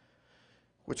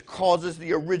 which causes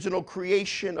the original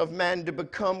creation of man to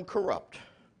become corrupt.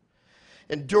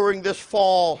 And during this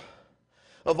fall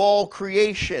of all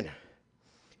creation,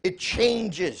 it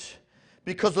changes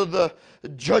because of the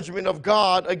judgment of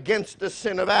God against the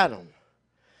sin of Adam.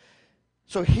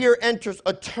 So here enters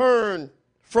a turn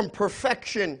from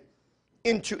perfection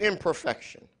into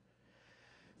imperfection.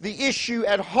 The issue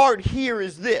at heart here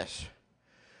is this.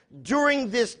 During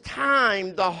this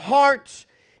time, the hearts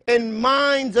and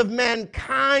minds of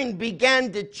mankind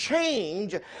began to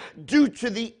change due to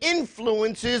the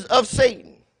influences of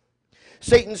Satan.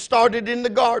 Satan started in the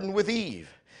garden with Eve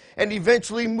and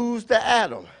eventually moves to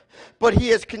Adam. But he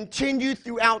has continued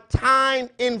throughout time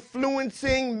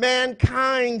influencing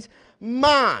mankind's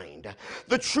mind.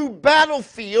 The true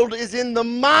battlefield is in the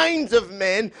minds of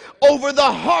men over the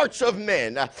hearts of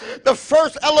men. The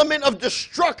first element of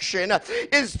destruction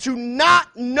is to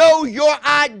not know your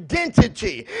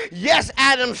identity. Yes,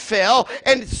 Adam fell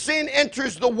and sin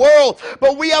enters the world,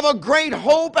 but we have a great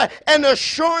hope and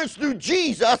assurance through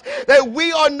Jesus that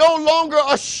we are no longer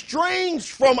estranged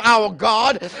from our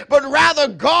God, but rather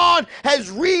God has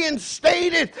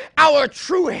reinstated our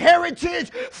true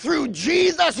heritage through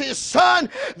Jesus, his Son,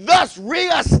 thus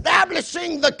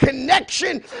reestablishing the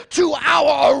connection to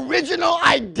our original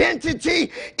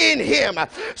identity in him.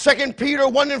 2 Peter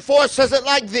 1:4 says it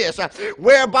like this,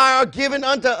 whereby are given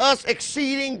unto us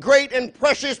exceeding great and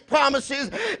precious promises,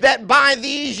 that by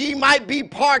these ye might be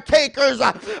partakers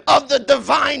of the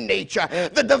divine nature.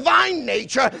 The divine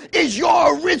nature is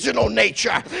your original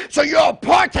nature. So you're a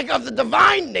partaker of the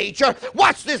divine nature.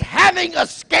 Watch this, having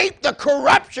escaped the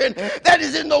corruption that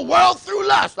is in the world through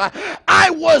lust. I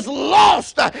was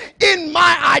lost in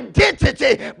my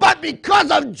identity, but because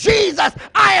of Jesus,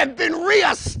 I have been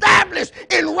reestablished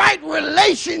in right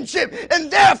relationship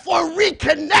and therefore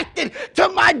reconnected to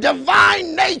my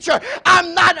divine nature.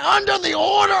 I'm not under the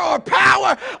order or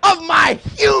power of my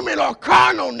human or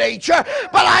carnal nature,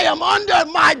 but I am under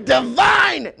my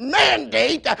divine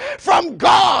mandate from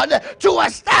God to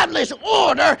establish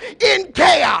order in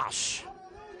chaos.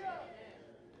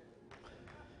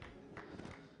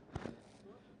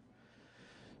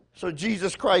 So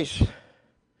Jesus Christ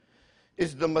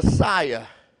is the Messiah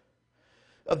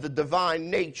of the divine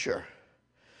nature,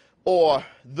 or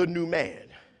the new man.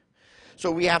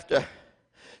 So we have to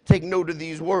take note of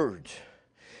these words.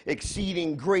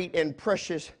 Exceeding great and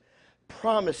precious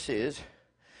promises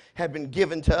have been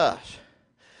given to us.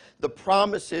 The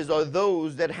promises are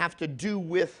those that have to do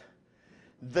with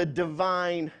the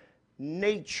divine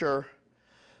nature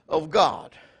of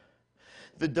God.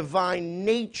 The divine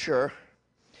nature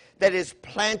that is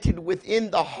planted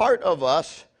within the heart of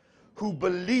us who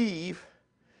believe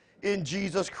in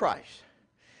Jesus Christ.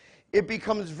 It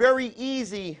becomes very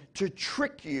easy to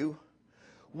trick you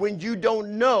when you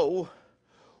don't know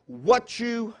what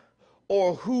you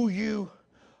or who you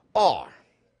are.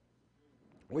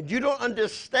 When you don't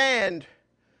understand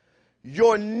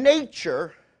your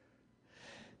nature,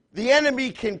 the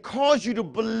enemy can cause you to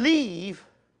believe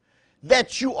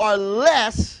that you are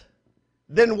less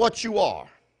than what you are.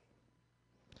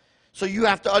 So you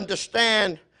have to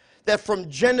understand that from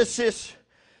Genesis,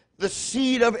 the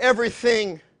seed of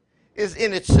everything is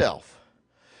in itself.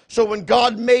 So when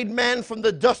God made man from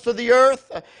the dust of the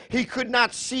earth, he could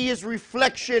not see his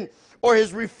reflection, or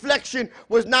his reflection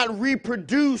was not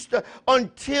reproduced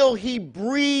until he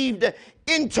breathed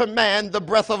into man the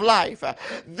breath of life.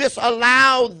 This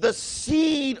allowed the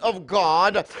seed of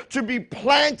God to be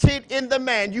planted in the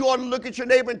man. You ought to look at your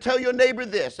neighbor and tell your neighbor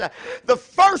this. The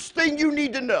first thing you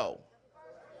need to know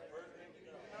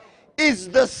is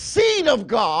the seed of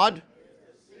God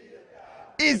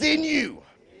is in you.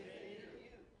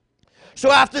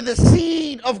 So after the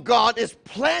seed of God is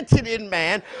planted in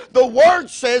man, the word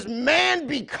says man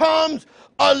becomes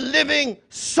a living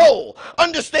soul.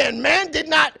 Understand, man did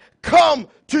not come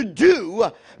to do,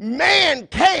 man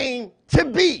came to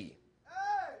be.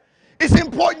 It's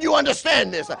important you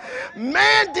understand this.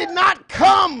 Man did not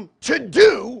come to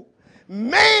do,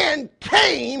 man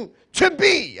came to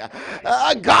be.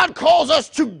 God calls us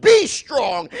to be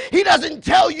strong. He doesn't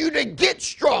tell you to get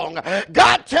strong.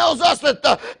 God tells us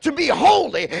that to be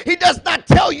holy. He does not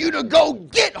tell you to go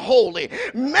get holy.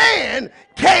 Man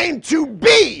came to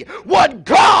be what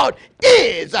God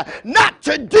is, not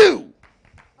to do.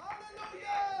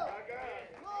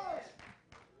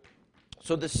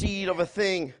 So the seed of a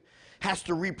thing has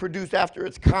to reproduce after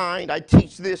its kind. I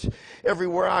teach this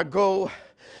everywhere I go,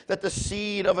 that the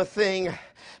seed of a thing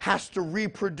has to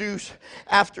reproduce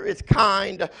after its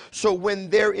kind. So when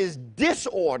there is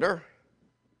disorder,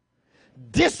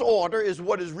 disorder is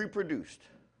what is reproduced.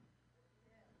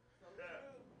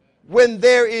 When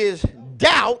there is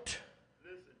doubt,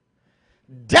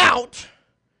 doubt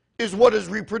is what is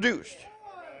reproduced.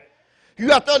 You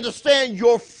have to understand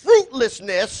your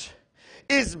fruitlessness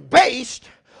is based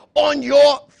on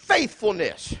your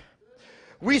faithfulness.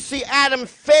 We see Adam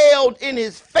failed in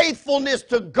his faithfulness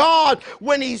to God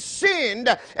when he sinned,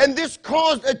 and this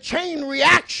caused a chain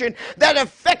reaction that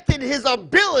affected his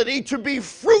ability to be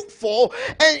fruitful,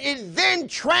 and it then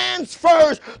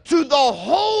transfers to the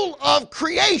whole of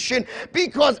creation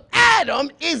because Adam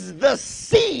is the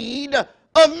seed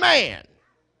of man.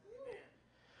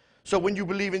 So when you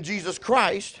believe in Jesus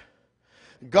Christ,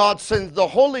 God sends the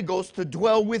Holy Ghost to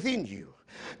dwell within you.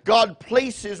 God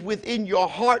places within your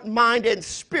heart, mind, and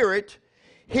spirit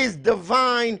his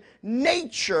divine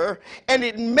nature, and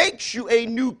it makes you a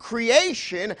new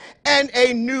creation and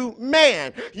a new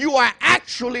man. You are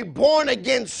actually born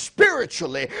again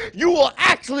spiritually. You will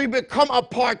actually become a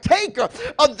partaker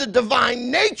of the divine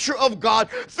nature of God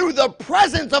through the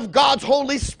presence of God's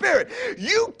Holy Spirit.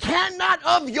 You cannot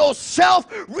of yourself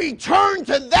return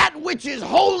to that which is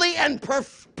holy and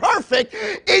perfect perfect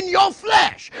in your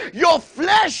flesh. Your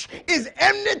flesh is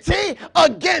enmity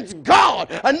against God.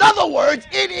 In other words,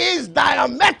 it is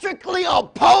diametrically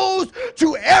opposed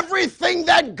to everything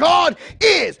that God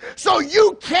is. So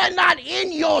you cannot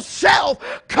in yourself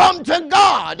come to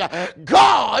God.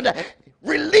 God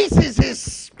releases his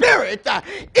spirit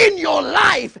in your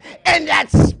life, and that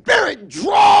spirit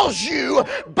draws you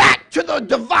back to the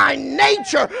divine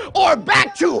nature, or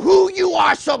back to who you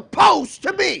are supposed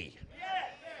to be.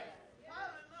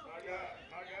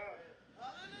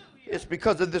 It's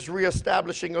because of this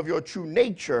reestablishing of your true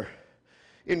nature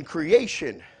in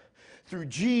creation through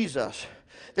Jesus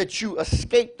that you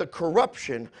escape the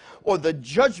corruption or the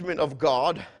judgment of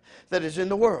God that is in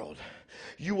the world.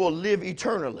 You will live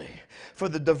eternally. For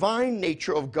the divine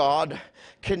nature of God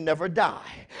can never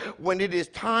die. When it is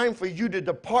time for you to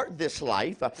depart this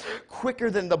life, quicker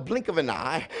than the blink of an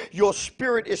eye, your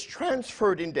spirit is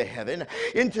transferred into heaven,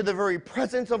 into the very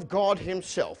presence of God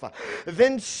himself.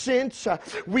 Then since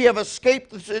we have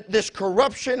escaped this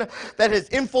corruption that has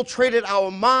infiltrated our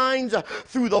minds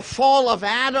through the fall of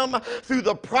Adam, through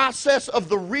the process of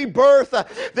the rebirth,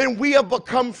 then we have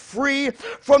become free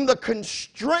from the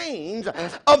constraints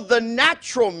of the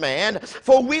natural man,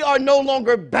 for we are no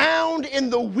longer bound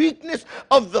in the weakness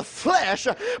of the flesh,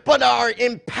 but are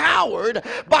empowered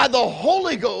by the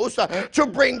Holy Ghost to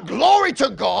bring glory to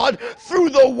God through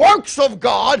the works of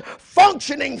God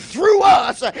functioning through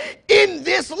us in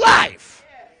this life.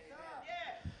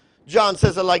 John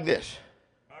says it like this.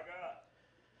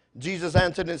 Jesus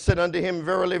answered and said unto him,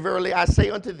 Verily, verily, I say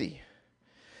unto thee,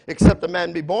 except a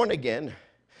man be born again,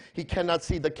 he cannot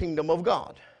see the kingdom of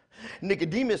God.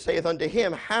 Nicodemus saith unto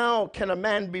him, How can a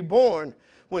man be born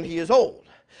when he is old?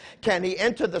 Can he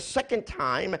enter the second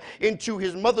time into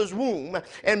his mother's womb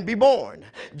and be born?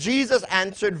 Jesus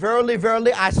answered, Verily,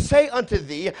 verily, I say unto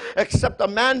thee, except a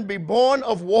man be born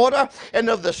of water and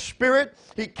of the Spirit,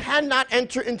 he cannot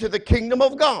enter into the kingdom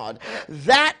of God.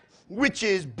 That which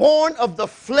is born of the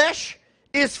flesh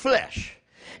is flesh,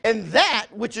 and that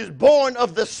which is born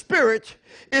of the Spirit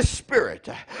is spirit.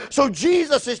 So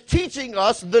Jesus is teaching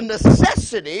us the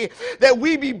necessity that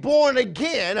we be born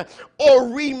again or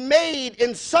remade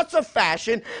in such a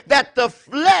fashion that the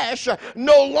flesh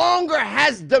no longer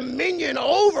has dominion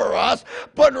over us,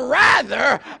 but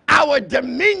rather our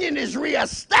dominion is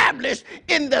reestablished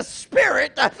in the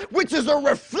spirit, which is a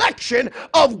reflection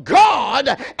of God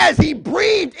as he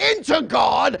breathed into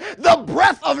God the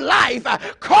breath of life,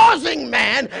 causing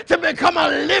man to become a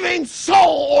living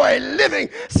soul or a living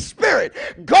spirit.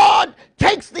 God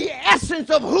takes the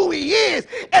essence of who he is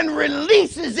and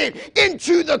releases it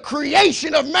into the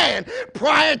creation of man.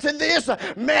 Prior to this,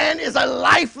 man is a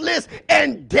lifeless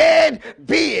and dead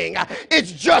being.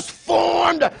 It's just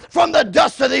formed from the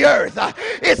dust of the earth.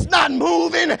 It's not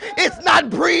moving, it's not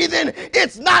breathing,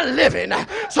 it's not living.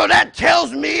 So that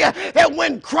tells me that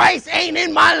when Christ ain't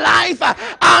in my life,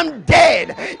 I'm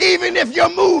dead. Even if you're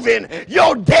moving,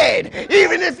 you're dead.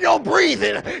 Even if you're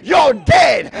breathing, you're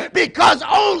dead, because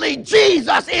only Jesus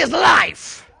is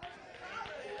life.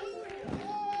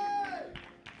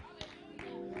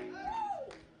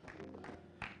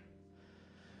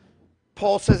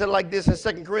 Paul says it like this in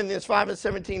 2 Corinthians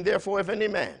 5:17. Therefore, if any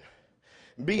man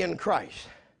be in Christ,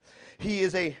 he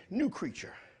is a new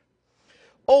creature.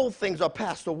 Old things are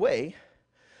passed away.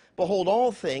 Behold,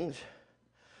 all things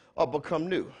are become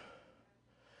new.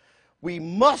 We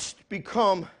must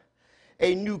become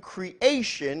a new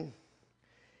creation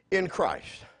in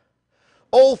Christ.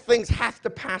 Old things have to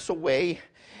pass away,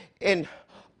 and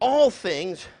all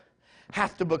things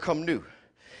have to become new.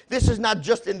 This is not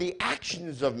just in the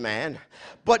actions of man,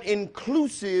 but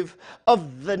inclusive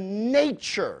of the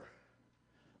nature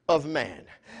of man.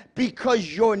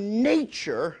 Because your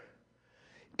nature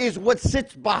is what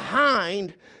sits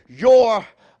behind your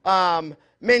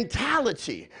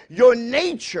mentality. Your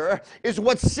nature is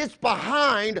what sits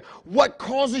behind what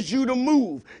causes you to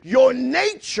move. Your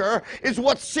nature is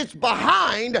what sits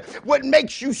behind what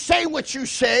makes you say what you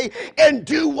say and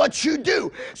do what you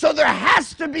do. So there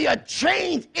has to be a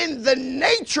change in the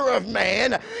nature of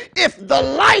man if the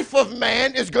life of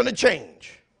man is going to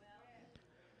change.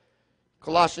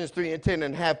 Colossians 3:10,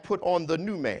 and have put on the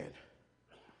new man,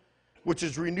 which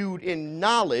is renewed in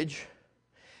knowledge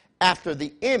after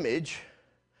the image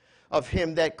of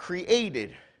him that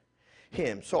created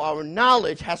him. So our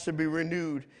knowledge has to be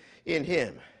renewed in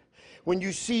him. When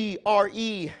you see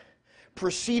R-E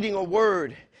preceding a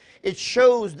word, it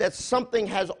shows that something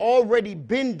has already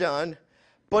been done,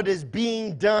 but is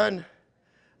being done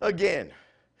again.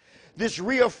 This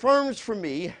reaffirms for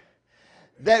me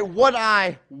that what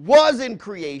I was in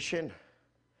creation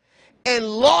and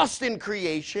lost in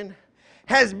creation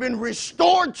has been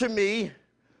restored to me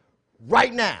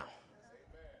right now.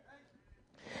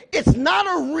 It's not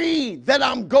a reed that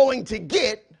I'm going to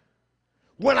get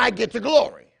when I get to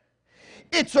glory.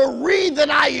 It's a reed that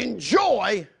I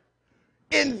enjoy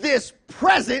in this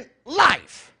present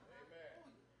life.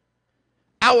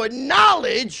 Our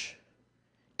knowledge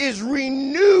is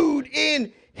renewed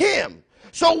in him.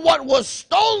 So what was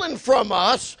stolen from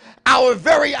us, our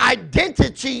very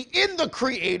identity in the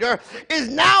Creator, is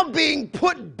now being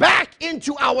put back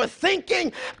into our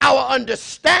thinking, our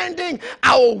understanding,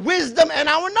 our wisdom, and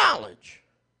our knowledge.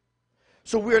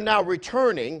 So we are now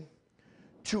returning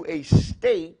to a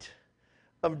state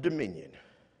of dominion.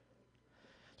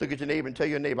 Look at your neighbor and tell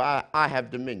your neighbor, I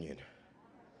have dominion.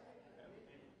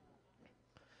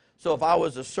 So if I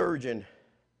was a surgeon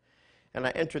and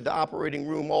I entered the operating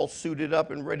room all suited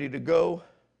up and ready to go,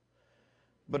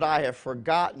 but I have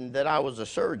forgotten that I was a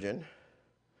surgeon,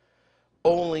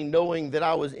 only knowing that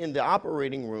I was in the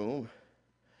operating room,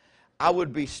 I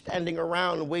would be standing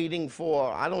around waiting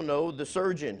for, I don't know, the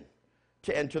surgeon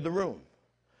to enter the room.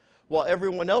 While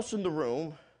everyone else in the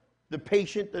room, the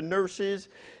patient, the nurses,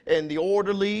 and the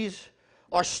orderlies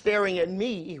are staring at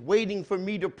me, waiting for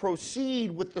me to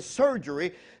proceed with the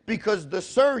surgery, because the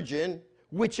surgeon,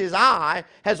 which is I,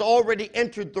 has already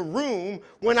entered the room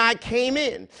when I came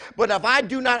in. But if I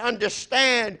do not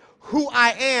understand who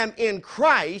I am in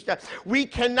Christ, we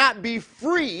cannot be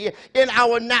free in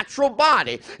our natural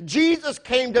body. Jesus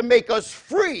came to make us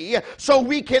free so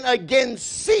we can again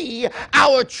see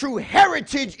our true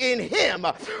heritage in him.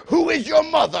 Who is your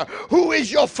mother? Who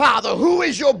is your father? Who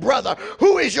is your brother?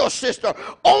 Who is your sister?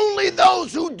 Only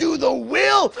those who do the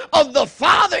will of the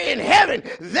Father in heaven,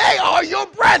 they are your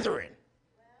brethren.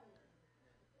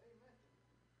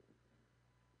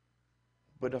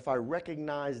 But if I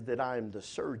recognize that I am the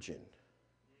surgeon,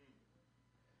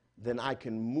 then I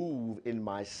can move in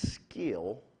my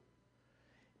skill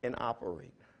and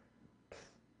operate.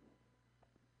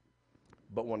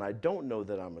 But when I don't know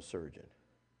that I'm a surgeon,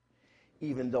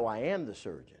 even though I am the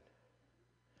surgeon,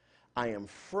 I am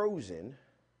frozen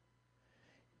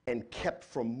and kept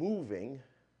from moving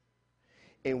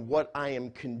in what I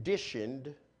am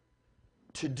conditioned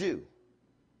to do.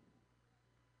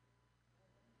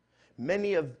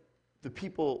 Many of the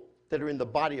people that are in the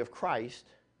body of Christ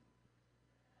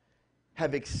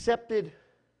have accepted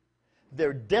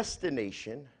their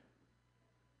destination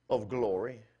of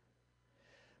glory,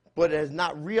 but has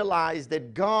not realized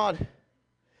that God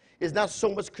is not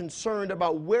so much concerned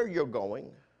about where you're going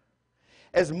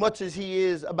as much as he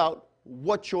is about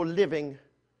what you're living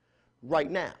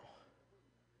right now.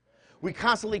 We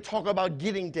constantly talk about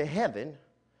getting to heaven,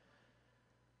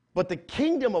 but the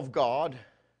kingdom of God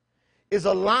is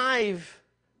alive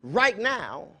right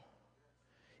now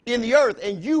in the earth,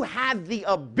 and you have the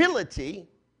ability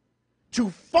to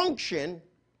function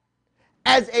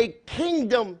as a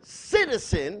kingdom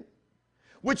citizen,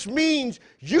 which means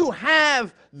you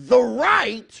have the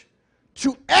right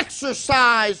to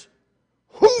exercise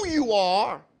who you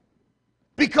are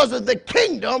because of the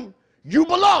kingdom you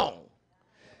belong.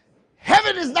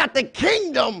 Heaven is not the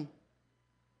kingdom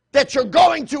that you're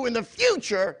going to in the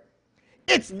future.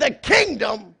 It's the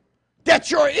kingdom that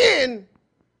you're in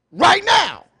right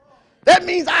now. That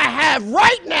means I have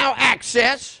right now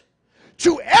access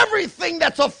to everything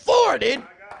that's afforded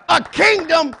a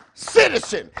kingdom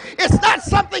citizen. It's not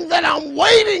something that I'm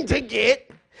waiting to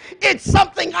get. It's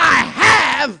something I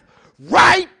have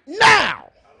right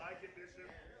now.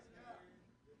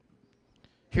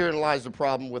 Herein lies the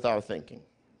problem with our thinking.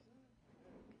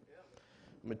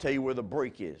 I'm going to tell you where the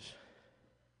break is.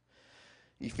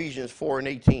 Ephesians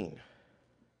 4:18.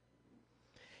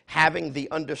 Having the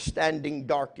understanding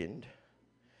darkened,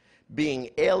 being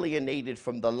alienated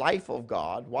from the life of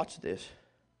God, watch this,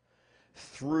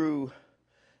 through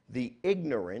the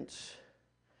ignorance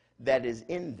that is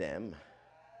in them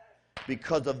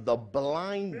because of the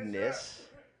blindness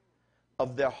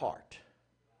of their heart.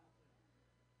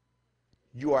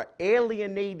 You are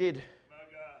alienated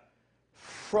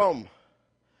from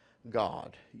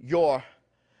God. Your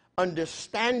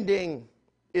understanding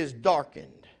is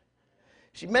darkened.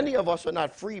 See, many of us are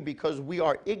not free because we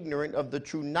are ignorant of the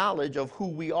true knowledge of who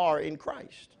we are in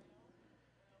Christ.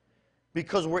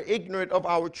 Because we're ignorant of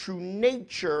our true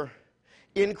nature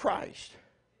in Christ.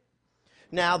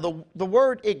 Now, the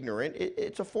word ignorant,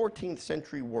 it's a 14th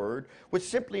century word, which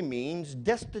simply means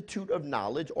destitute of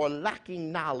knowledge or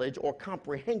lacking knowledge or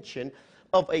comprehension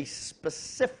of a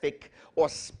specific or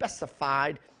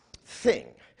specified thing.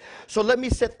 So let me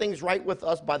set things right with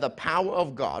us by the power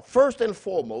of God. First and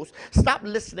foremost, stop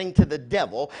listening to the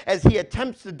devil as he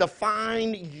attempts to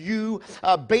define you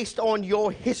based on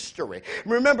your history.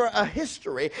 Remember, a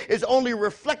history is only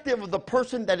reflective of the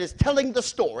person that is telling the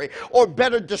story, or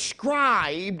better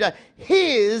described,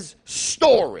 his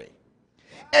story.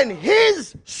 And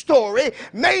his story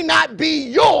may not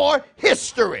be your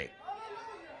history.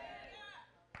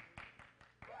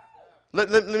 Let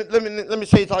me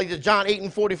say it like this. John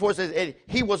 8:44 says, and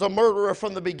he was a murderer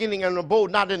from the beginning and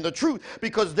abode not in the truth,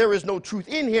 because there is no truth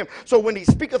in him. So when he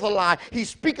speaketh a lie, he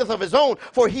speaketh of his own,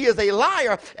 for he is a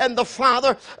liar and the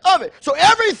father of it. So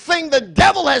everything the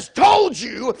devil has told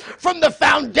you from the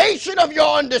foundation of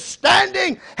your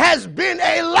understanding has been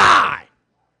a lie.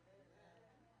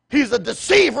 He's a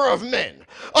deceiver of men,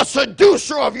 a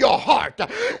seducer of your heart.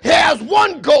 He has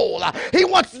one goal. He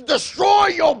wants to destroy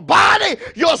your body,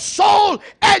 your soul,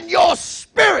 and your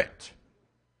spirit.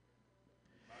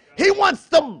 He wants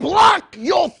to block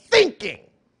your thinking.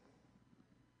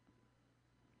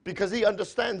 Because he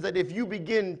understands that if you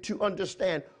begin to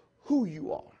understand who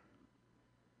you are,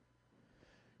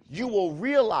 you will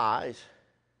realize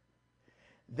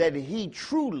that he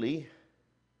truly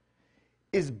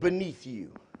is beneath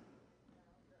you.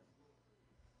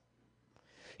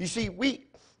 You see, we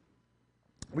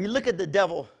look at the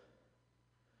devil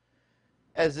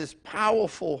as this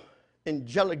powerful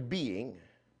angelic being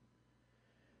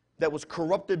that was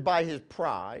corrupted by his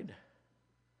pride,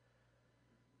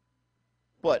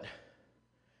 but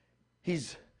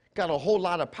he's got a whole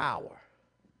lot of power.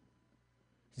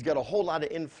 He's got a whole lot of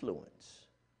influence.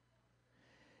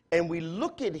 And we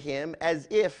look at him as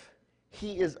if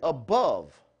he is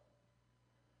above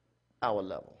our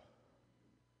level.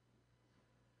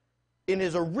 In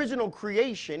his original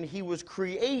creation, he was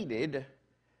created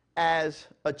as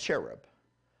a cherub,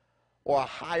 or a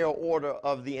higher order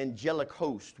of the angelic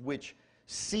host, which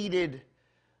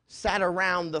sat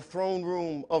around the throne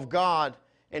room of God,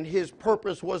 and his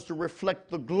purpose was to reflect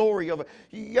the glory of it.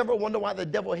 You ever wonder why the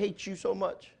devil hates you so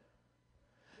much?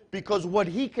 Because what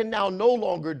he can now no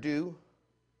longer do,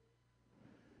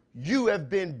 you have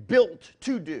been built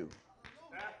to do.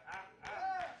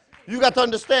 You got to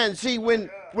understand, see, when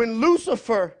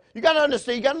Lucifer, you got to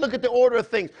understand, you got to look at the order of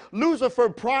things. Lucifer,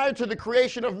 prior to the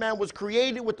creation of man, was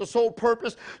created with the sole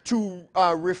purpose to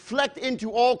reflect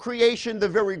into all creation the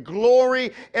very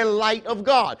glory and light of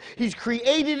God. He's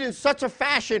created in such a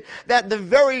fashion that the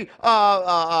very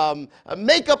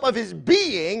makeup of his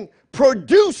being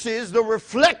produces the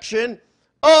reflection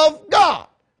of God,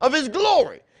 of his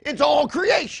glory, into all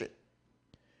creation.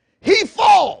 He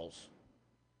falls.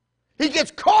 He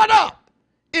gets caught up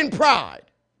in pride.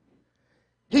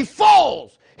 He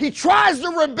falls. He tries to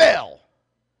rebel.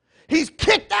 He's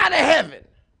kicked out of heaven.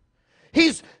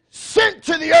 He's sent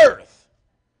to the earth.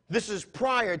 This is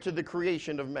prior to the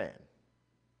creation of man.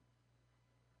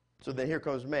 So then here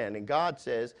comes man. And God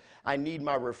says, I need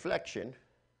my reflection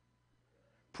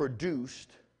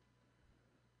produced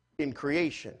in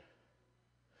creation.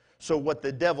 So what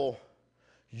the devil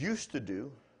used to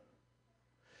do,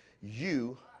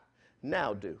 you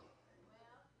now do.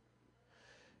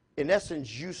 In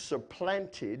essence, you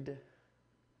supplanted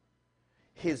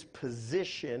his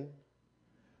position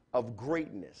of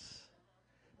greatness,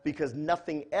 because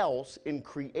nothing else in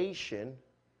creation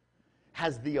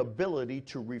has the ability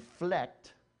to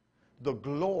reflect the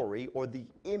glory or the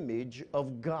image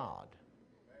of God.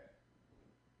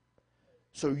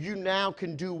 So you now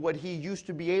can do what he used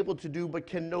to be able to do but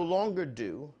can no longer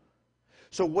do.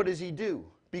 So what does he do?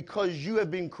 Because you have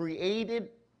been created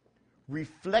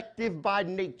reflective by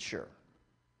nature.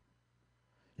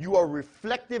 You are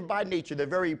reflective by nature. The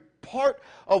very part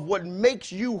of what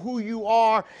makes you who you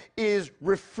are is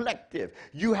reflective.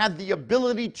 You have the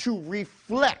ability to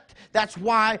reflect. That's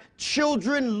why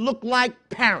children look like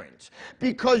parents,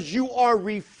 because you are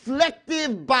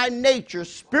reflective by nature,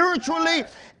 spiritually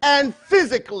and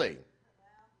physically.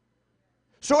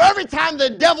 So every time the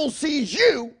devil sees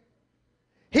you,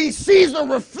 he sees a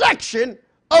reflection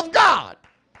of God.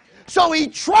 So he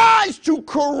tries to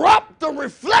corrupt the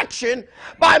reflection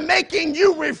by making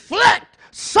you reflect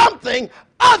something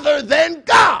other than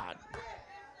God.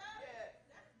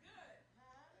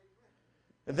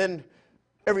 And then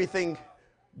everything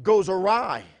goes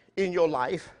awry in your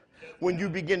life when you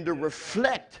begin to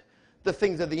reflect the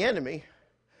things of the enemy.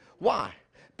 Why?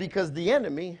 Because the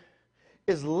enemy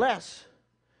is less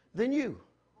than you.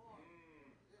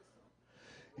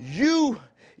 You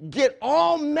get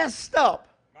all messed up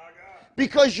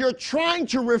because you're trying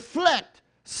to reflect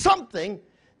something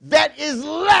that is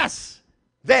less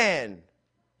than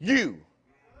you.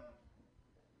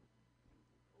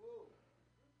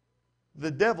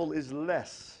 the devil is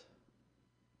less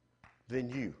than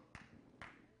you.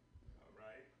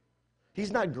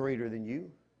 He's not greater than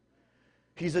you.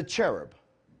 He's a cherub,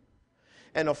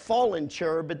 and a fallen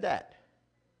cherub at that.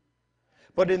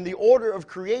 But in the order of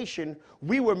creation,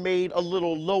 we were made a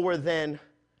little lower than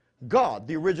God.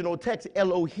 The original text,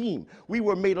 Elohim. We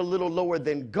were made a little lower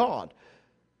than God.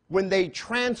 When they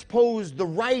transposed the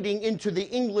writing into the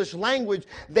English language,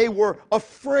 they were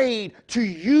afraid to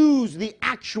use the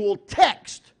actual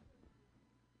text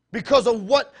because of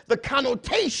what the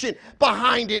connotation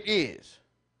behind it is.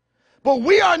 But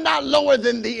we are not lower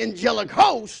than the angelic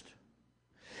host.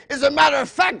 As a matter of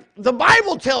fact, the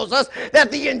Bible tells us that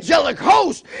the angelic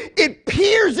host, it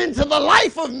peers into the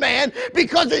life of man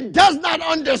because it does not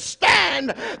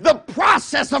understand the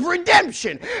process of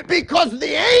redemption, because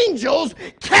the angels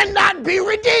cannot be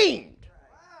redeemed.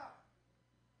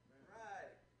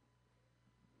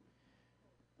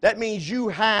 That means you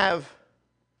have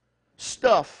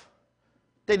stuff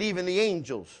that even the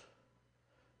angels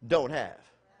don't have.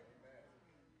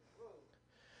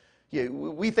 Yeah,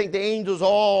 we think the angels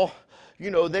all,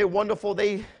 they're wonderful.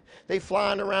 They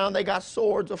flying around. They got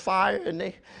swords of fire, and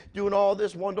they doing all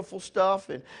this wonderful stuff,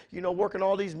 and working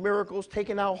all these miracles,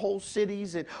 taking out whole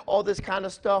cities, and all this kind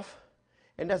of stuff.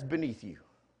 And that's beneath you.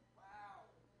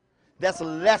 That's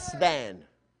less than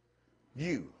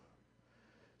you.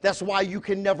 That's why you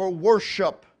can never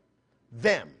worship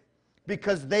them,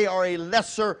 because they are a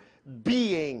lesser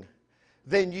being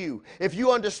than you. If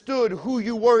you understood who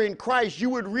you were in Christ, you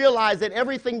would realize that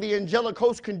everything the angelic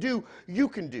host can do, you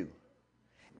can do.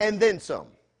 And then some.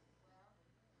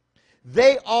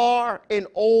 They are an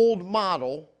old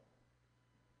model.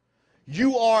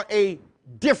 You are a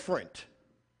different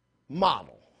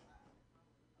model.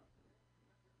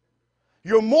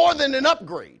 You're more than an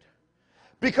upgrade,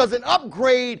 because an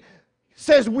upgrade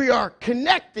says we are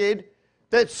connected,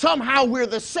 that somehow we're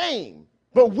the same.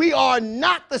 But we are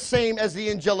not the same as the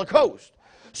angelic host.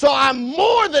 So I'm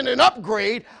more than an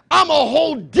upgrade. I'm a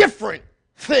whole different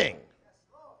thing.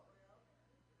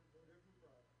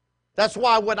 That's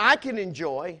why what I can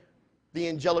enjoy, the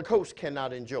angelic host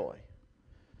cannot enjoy.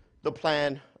 The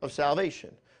plan of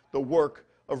salvation, the work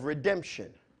of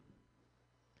redemption.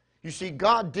 You see,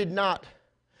 God did not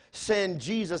send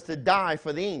Jesus to die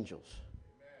for the angels.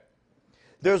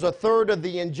 There's a third of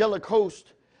the angelic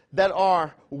host that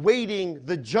are waiting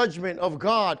the judgment of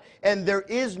God, and there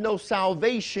is no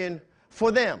salvation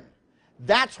for them.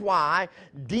 That's why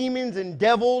demons and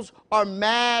devils are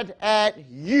mad at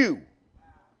you.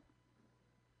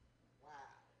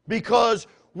 Because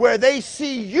where they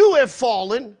see you have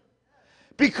fallen,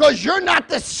 because you're not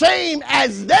the same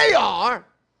as they are,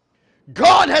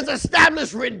 God has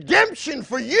established redemption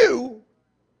for you,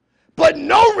 but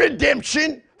no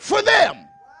redemption for them.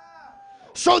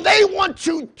 So they want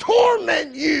to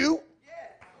torment you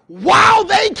while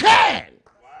they can.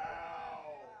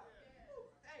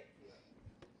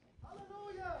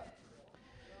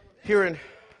 Herein,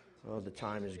 the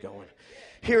time is going.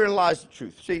 Herein lies the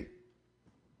truth. See,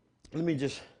 let me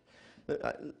just,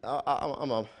 I'm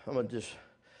going to just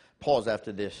pause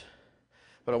after this,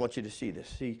 but I want you to see this.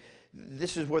 See,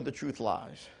 this is where the truth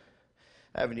lies.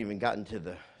 I haven't even gotten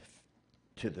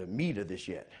to the meat of this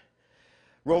yet.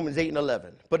 Romans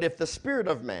 8:11. But if the spirit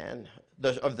of man,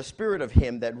 of the spirit of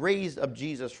him that raised up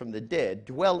Jesus from the dead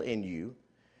dwell in you,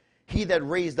 he that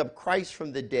raised up Christ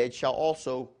from the dead shall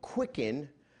also quicken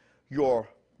your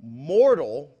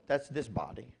mortal, that's this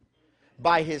body,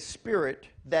 by his spirit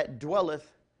that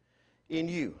dwelleth in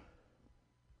you.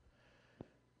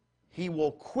 He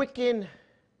will quicken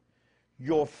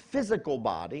your physical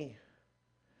body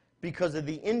because of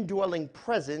the indwelling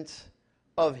presence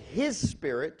of his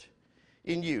spirit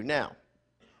in you. Now,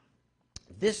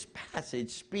 this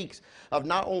passage speaks of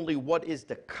not only what is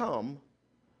to come,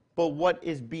 but what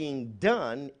is being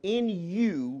done in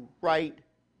you right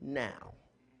now.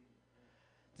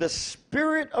 The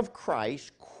Spirit of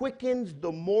Christ quickens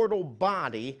the mortal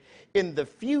body in the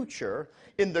future,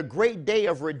 in the great day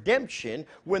of redemption,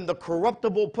 when the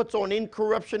corruptible puts on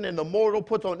incorruption and the mortal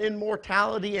puts on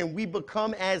immortality, and we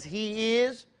become as he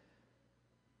is.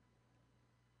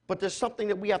 But there's something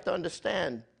that we have to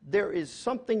understand. There is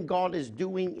something God is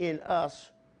doing in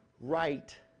us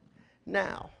right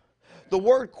now. The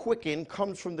word quicken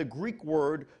comes from the Greek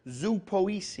word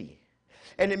zoopoesi,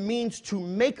 and it means to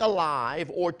make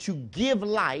alive or to give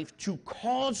life, to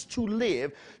cause to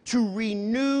live, to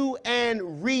renew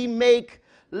and remake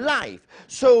life.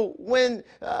 So when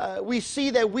we see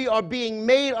that we are being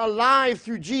made alive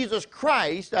through Jesus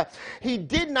Christ, he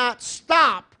did not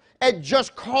stop at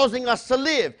just causing us to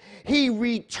live. He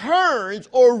returns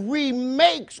or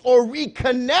remakes or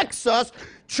reconnects us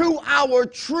to our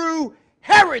true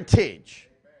heritage.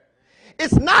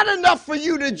 It's not enough for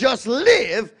you to just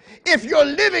live if you're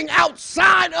living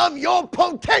outside of your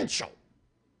potential.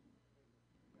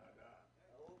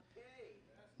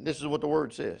 This is what the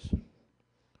word says.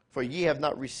 For ye have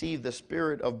not received the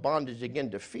spirit of bondage again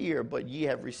to fear, but ye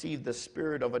have received the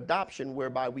spirit of adoption,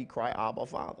 whereby we cry, Abba,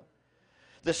 Father.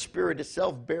 The Spirit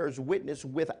itself bears witness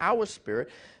with our spirit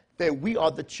that we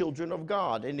are the children of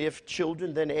God. And if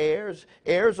children, then heirs,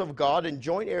 heirs of God, and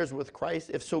joint heirs with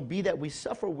Christ, if so be that we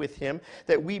suffer with him,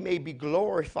 that we may be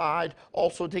glorified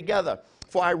also together.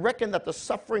 For I reckon that the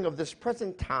suffering of this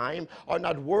present time are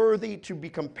not worthy to be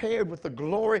compared with the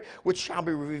glory which shall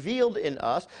be revealed in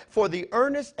us. For the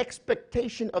earnest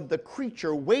expectation of the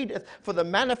creature waiteth for the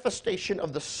manifestation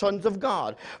of the sons of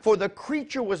God. For the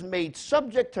creature was made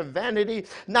subject to vanity,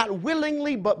 not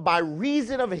willingly, but by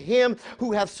reason of him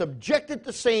who hath subjected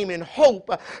the same in hope,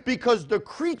 because the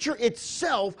creature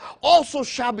itself also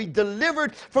shall be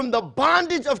delivered from the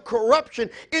bondage of corruption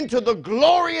into the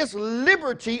glorious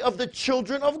liberty of the children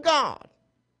of God.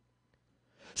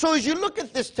 So as you look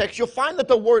at this text, you'll find that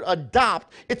the word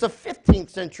adopt, it's a 15th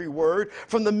century word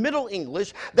from the Middle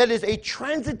English that is a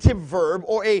transitive verb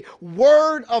or a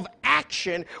word of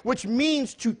action, which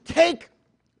means to take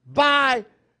by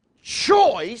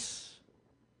choice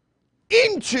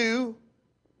into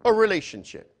a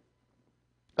relationship.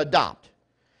 Adopt.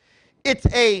 It's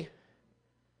a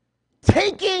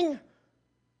taking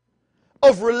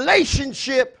of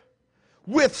relationship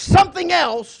with something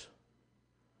else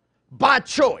by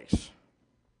choice.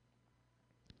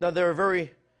 Now there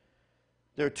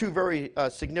are two very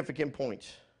significant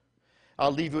points.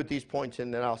 I'll leave you with these points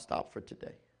and then I'll stop for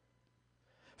today.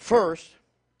 First,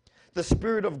 the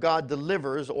Spirit of God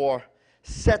delivers or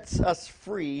sets us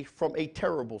free from a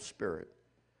terrible spirit.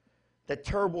 That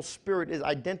terrible spirit is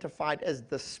identified as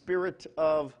the spirit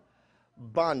of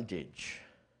bondage.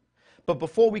 But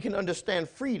before we can understand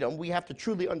freedom, we have to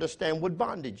truly understand what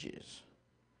bondage is.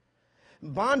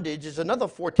 Bondage is another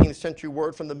 14th century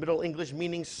word from the Middle English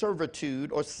meaning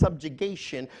servitude or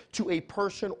subjugation to a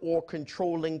person or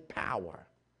controlling power.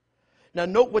 Now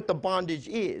note what the bondage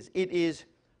is. It is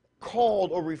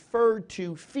called or referred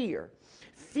to fear.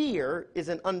 Fear is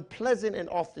an unpleasant and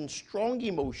often strong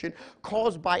emotion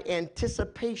caused by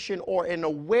anticipation or an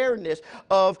awareness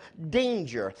of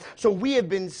danger. So we have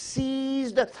been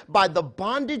seized by the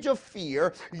bondage of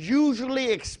fear,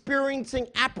 usually experiencing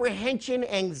apprehension,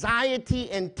 anxiety,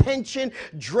 and tension,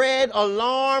 dread,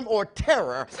 alarm, or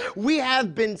terror. We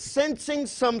have been sensing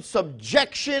some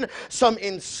subjection, some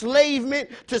enslavement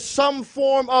to some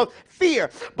form of fear.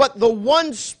 But the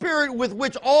one spirit with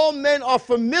which all men are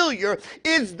familiar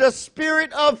is the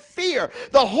spirit of fear.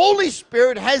 The Holy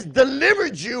Spirit has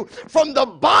delivered you from the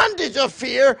bondage of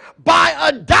fear by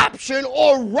adoption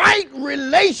or right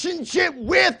relationship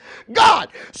with God.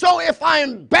 So if I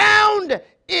am bound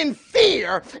in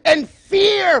fear and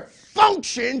fear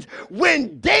functions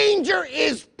when danger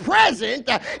is present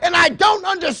and I don't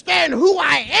understand who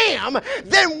I am,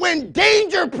 then when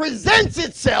danger presents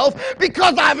itself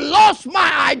because I've lost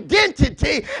my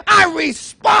identity, I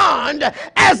respond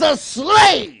as a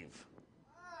slave.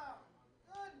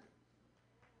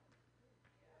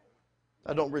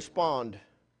 I don't respond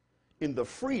in the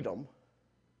freedom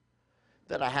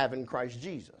that I have in Christ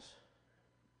Jesus.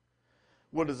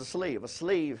 What is a slave? A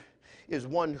slave is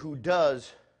one who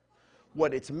does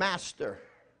what its master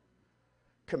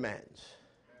commands.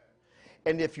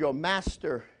 And if your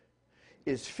master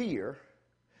is fear,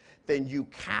 then you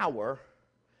cower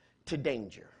to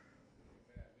danger.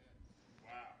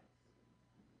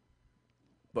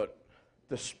 But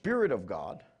the Spirit of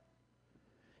God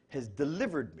has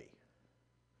delivered me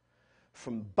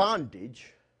from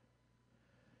bondage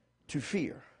to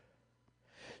fear.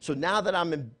 So now that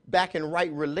I'm back in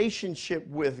right relationship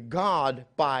with God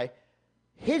by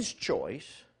His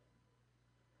choice,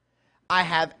 I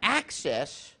have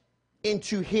access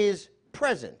into His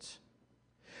presence.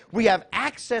 We have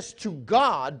access to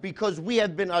God because we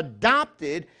have been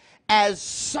adopted as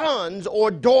sons or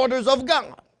daughters of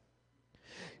God.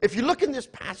 If you look in this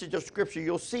passage of Scripture,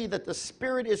 you'll see that the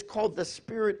Spirit is called the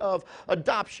Spirit of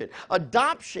adoption.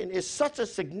 Adoption is such a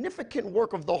significant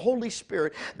work of the Holy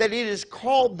Spirit that it is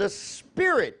called the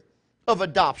Spirit of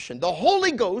adoption. The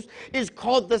Holy Ghost is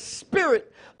called the Spirit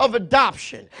of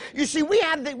adoption. You see,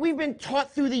 we've been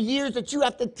taught through the years that you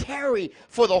have to tarry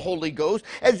for the Holy Ghost,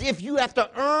 as if you have to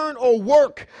earn or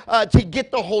work to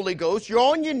get the Holy Ghost. You're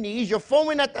on your knees, you're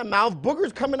foaming at the mouth,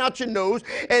 boogers coming out your nose,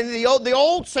 and the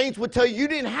old saints would tell you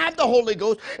didn't have the Holy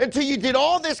Ghost until you did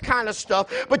all this kind of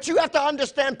stuff. But you have to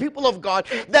understand, people of God,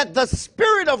 that the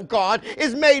Spirit of God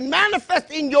is made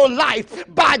manifest in your life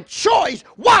by choice.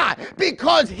 Why?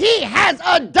 Because He has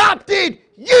adopted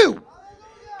you.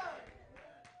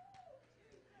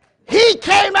 He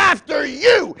came after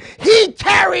you. He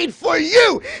tarried for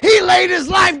you. He laid His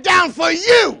life down for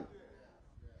you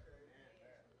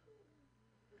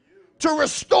to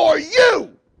restore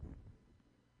you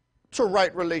to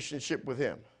right relationship with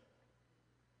Him.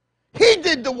 He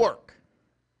did the work.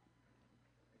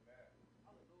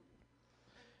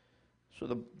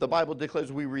 So the Bible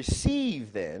declares we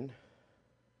receive then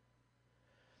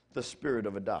the spirit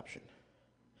of adoption.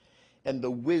 And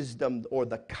the wisdom or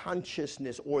the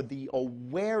consciousness or the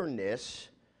awareness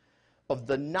of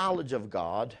the knowledge of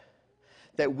God,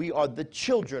 that we are the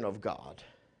children of God.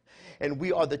 And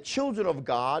we are the children of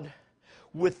God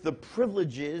with the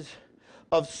privileges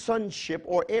of sonship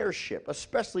or heirship,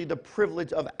 especially the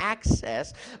privilege of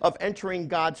access, of entering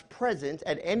God's presence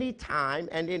at any time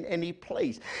and in any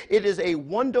place. It is a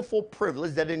wonderful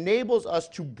privilege that enables us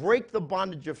to break the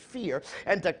bondage of fear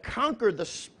and to conquer the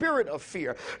spirit of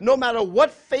fear. No matter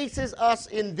what faces us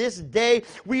in this day,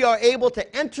 we are able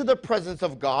to enter the presence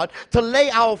of God, to lay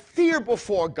our fear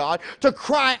before God, to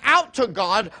cry out to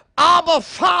God, Abba,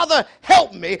 Father,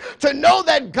 help me, to know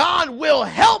that God will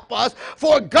help us,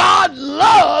 for God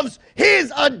loves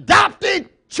His adopted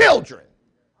children.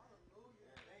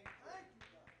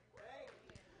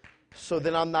 So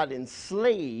then I'm not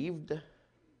enslaved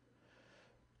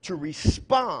to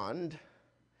respond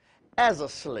as a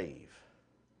slave,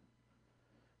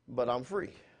 but I'm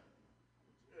free.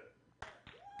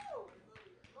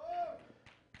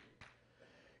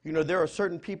 You know, there are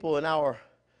certain people in our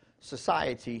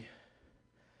society,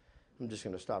 I'm just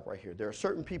going to stop right here. There are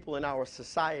certain people in our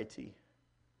society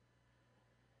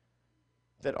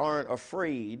that aren't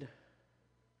afraid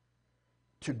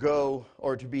to go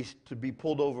or to be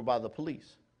pulled over by the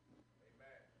police. Amen.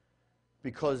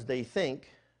 Because they think,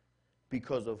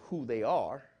 because of who they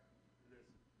are,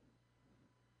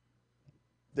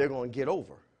 they're going to get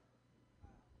over.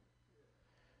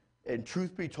 And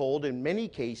truth be told, in many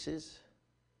cases,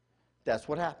 that's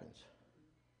what happens.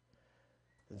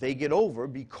 They get over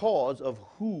because of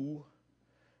who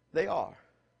they are.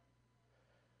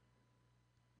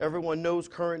 Everyone knows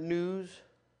current news.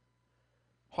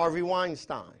 Harvey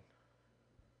Weinstein.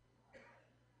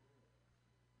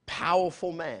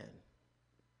 Powerful man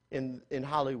in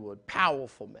Hollywood.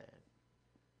 Powerful man.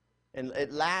 And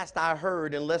at last I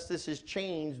heard, unless this is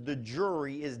changed, the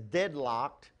jury is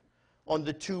deadlocked on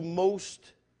the two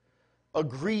most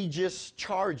egregious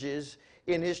charges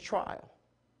in his trial.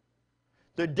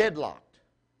 They're deadlocked.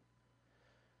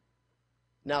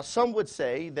 Now, some would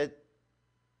say that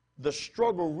the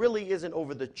struggle really isn't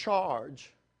over the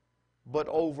charge, but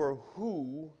over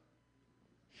who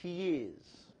he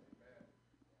is.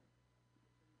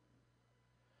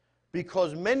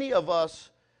 Because many of us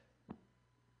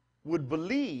would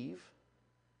believe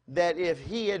that if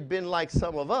he had been like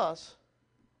some of us,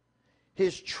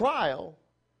 his trial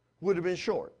would have been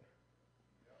short.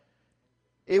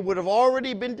 It would have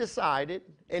already been decided,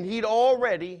 and he'd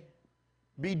already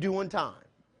be doing time.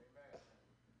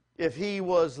 If he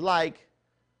was like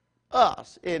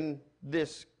us in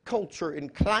this culture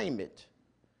and climate.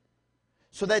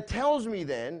 So that tells me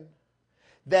then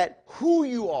that who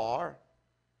you are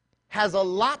has a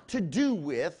lot to do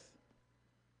with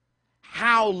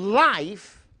how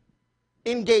life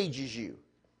engages you.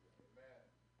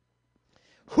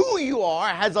 Who you are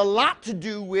has a lot to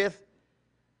do with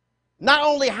not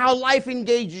only how life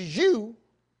engages you,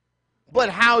 but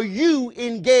how you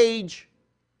engage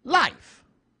life.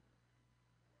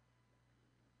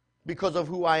 Because of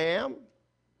who I am,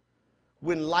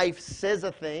 when life says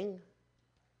a thing,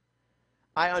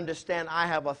 I understand I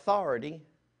have authority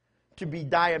to be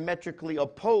diametrically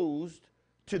opposed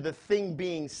to the thing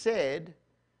being said,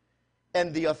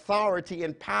 and the authority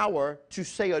and power to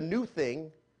say a new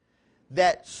thing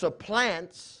that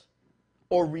supplants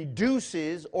or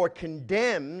reduces or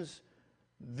condemns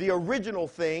the original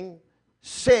thing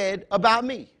said about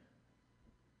me.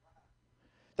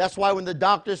 That's why when the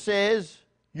doctor says,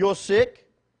 you're sick,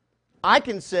 I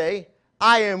can say,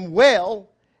 I am well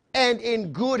and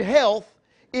in good health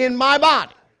in my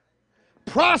body,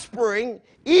 prospering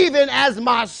even as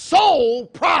my soul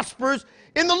prospers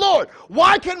in the Lord.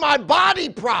 Why can my body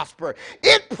prosper?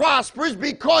 It prospers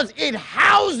because it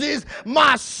houses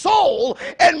my soul,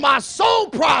 and my soul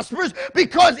prospers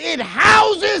because it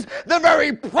houses the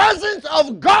very presence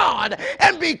of God,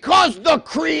 and because the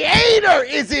Creator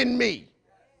is in me.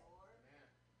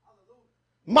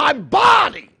 My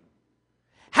body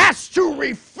has to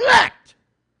reflect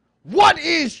what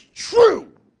is true.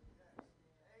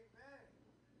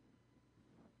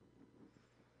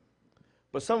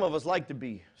 But some of us like to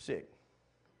be sick.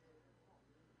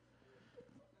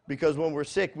 Because when we're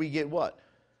sick, we get what?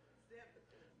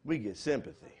 We get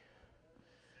sympathy.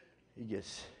 You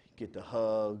get the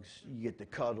hugs, you get the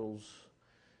cuddles,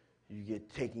 you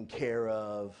get taken care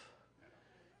of,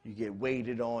 you get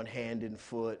waited on hand and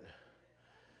foot.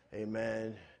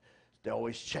 Amen. They're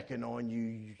always checking on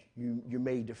you. You're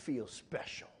made to feel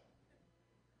special.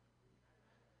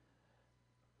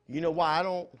 You know why I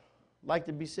don't like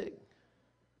to be sick?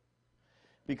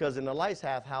 Because in the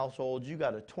Lisath household, you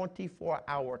got a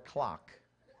 24-hour clock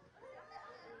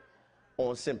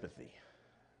on sympathy.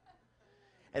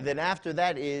 And then after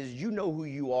that is, you know who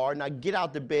you are. Now get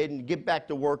out the bed and get back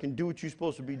to work and do what you're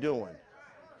supposed to be doing.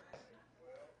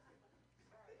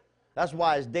 That's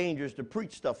why it's dangerous to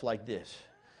preach stuff like this.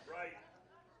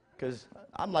 Because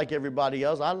I'm like everybody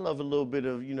else. I love a little bit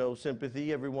of,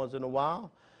 sympathy every once in a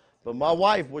while. But my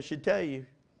wife, what she'd tell you, you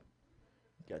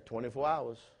got 24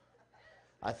 hours.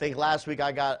 I think last week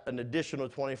I got an additional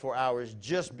 24 hours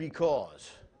just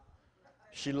because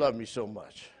she loved me so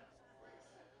much.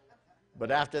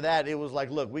 But after that, it was like,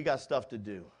 look, we got stuff to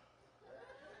do.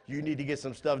 You need to get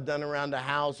some stuff done around the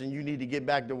house, and you need to get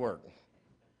back to work.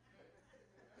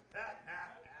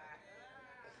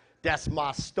 That's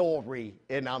my story,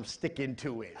 and I'm sticking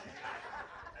to it.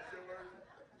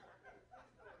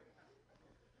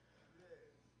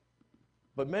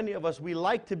 But many of us, we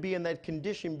like to be in that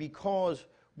condition because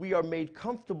we are made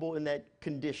comfortable in that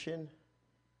condition,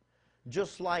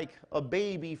 just like a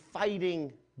baby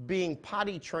fighting being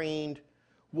potty trained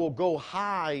will go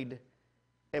hide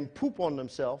and poop on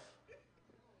themselves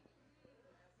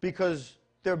because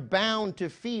they're bound to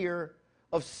fear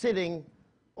of sitting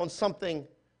on something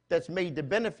that's made to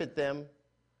benefit them,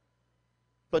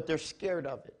 but they're scared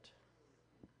of it.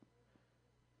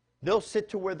 They'll sit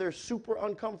to where they're super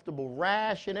uncomfortable,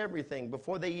 rash and everything,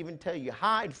 before they even tell you,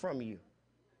 hide from you.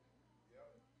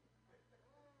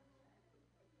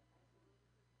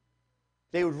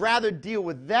 They would rather deal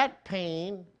with that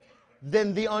pain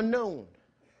than the unknown.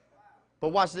 But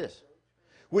watch this.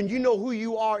 When you know who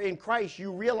you are in Christ,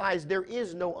 you realize there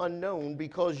is no unknown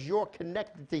because you're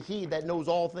connected to He that knows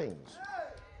all things.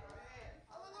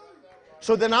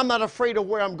 So then I'm not afraid of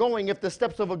where I'm going. If the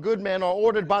steps of a good man are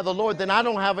ordered by the Lord, then I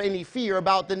don't have any fear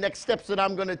about the next steps that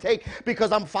I'm going to take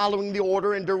because I'm following the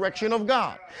order and direction of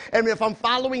God. And if I'm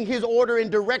following His order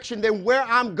and direction, then where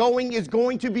I'm going is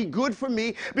going to be good for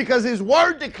me because His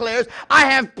word declares, I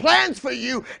have plans for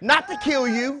you, not to kill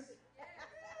you,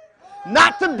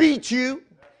 not to beat you,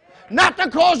 not to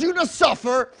cause you to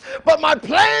suffer, but my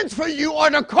plans for you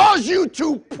are to cause you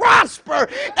to prosper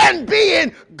and be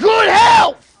in good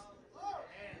health.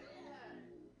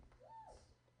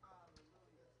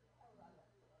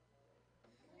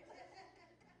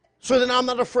 So then I'm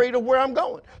not afraid of where I'm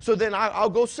going. So then I'll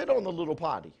go sit on the little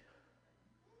potty.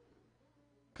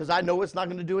 Because I know it's not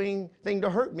going to do anything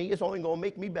to hurt me. It's only going to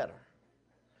make me better.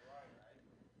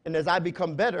 And as I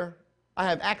become better, I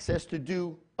have access to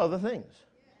do other things.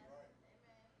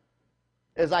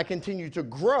 As I continue to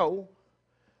grow,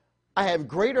 I have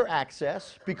greater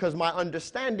access because my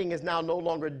understanding is now no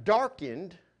longer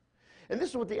darkened. And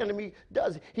this is what the enemy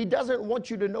does. He doesn't want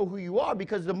you to know who you are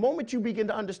because the moment you begin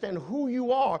to understand who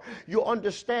you are, you'll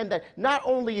understand that not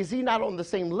only is he not on the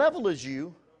same level as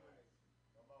you,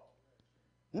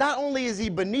 not only is he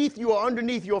beneath you or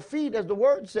underneath your feet, as the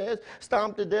word says,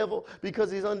 stomp the devil because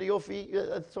he's under your feet.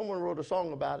 Someone wrote a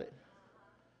song about it.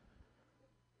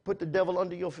 Put the devil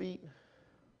under your feet.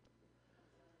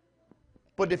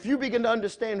 But if you begin to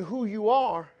understand who you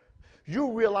are,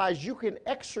 you realize you can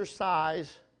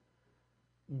exercise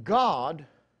God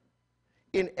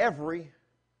in every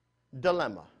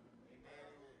dilemma.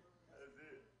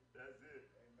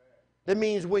 That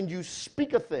means when you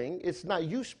speak a thing, it's not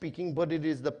you speaking, but it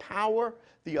is the power,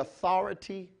 the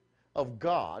authority of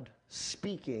God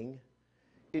speaking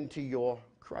into your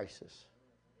crisis.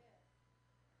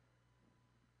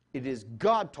 It is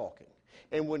God talking.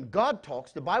 And when God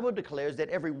talks, the Bible declares that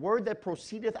every word that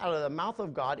proceedeth out of the mouth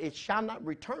of God, it shall not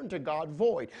return to God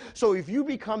void. So if you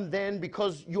become then,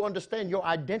 because you understand your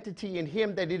identity in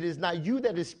him, that it is not you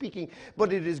that is speaking,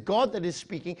 but it is God that is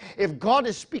speaking. If God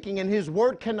is speaking and his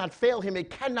word cannot fail him, it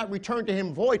cannot return to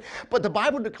him void. But the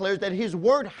Bible declares that his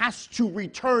word has to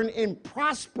return in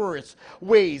prosperous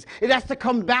ways. It has to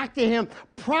come back to him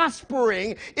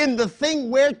prospering in the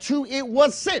thing whereto it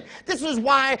was sent. This is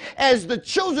why, as the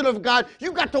children of God,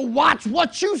 you got to watch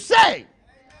what you say.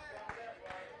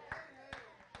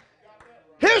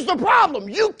 Here's the problem.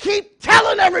 You keep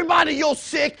telling everybody you're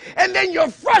sick, and then you're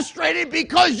frustrated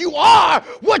because you are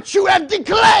what you have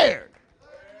declared.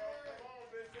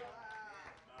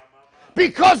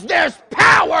 Because there's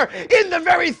power in the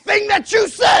very thing that you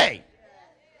say.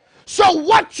 So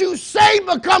what you say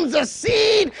becomes a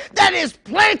seed that is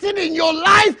planted in your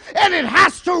life, and it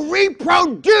has to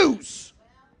reproduce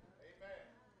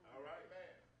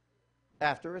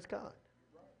after it's gone.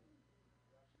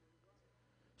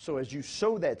 So as you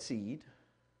sow that seed,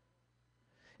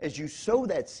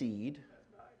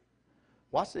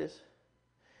 watch this.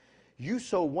 You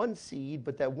sow one seed,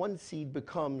 but that one seed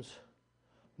becomes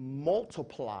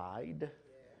multiplied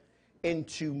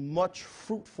into much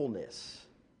fruitfulness.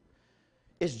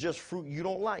 It's just fruit you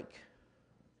don't like.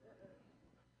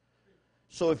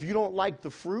 So if you don't like the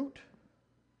fruit,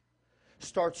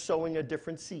 start sowing a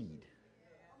different seed.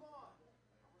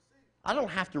 I don't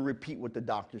have to repeat what the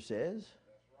doctor says.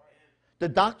 The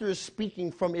doctor is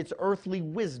speaking from its earthly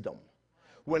wisdom.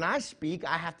 When I speak,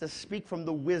 I have to speak from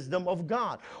the wisdom of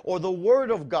God or the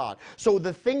word of God. So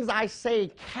the things I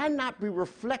say cannot be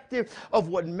reflective of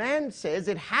what man says.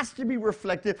 It has to be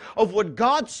reflective of what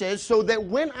God says, so that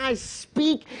when I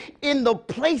speak in the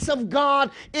place of God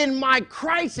in my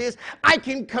crisis, I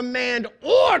can command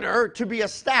order to be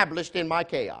established in my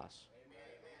chaos.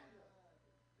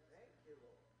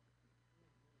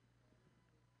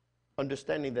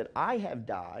 Understanding that I have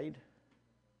died,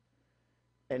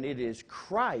 and it is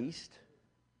Christ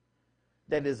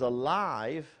that is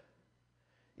alive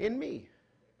in me.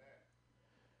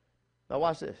 Now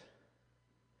watch this.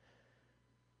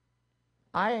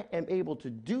 I am able to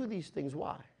do these things.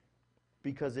 Why?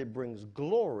 Because it brings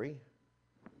glory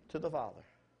to the Father.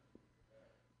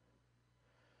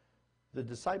 The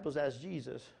disciples asked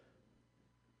Jesus,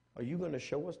 "Are you going to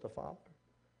show us the Father?"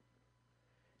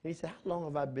 And he said, "How long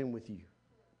have I been with you?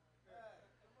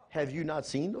 Have you not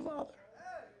seen the Father?"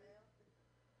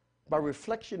 By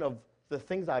reflection of the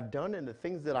things I've done and the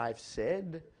things that I've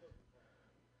said,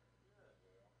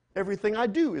 everything I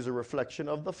do is a reflection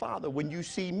of the Father. When you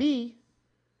see me,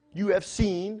 you have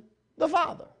seen the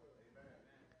Father.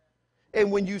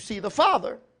 And when you see the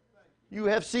Father, you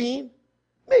have seen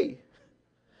me.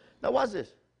 Now watch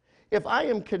this. If I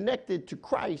am connected to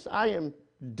Christ, I am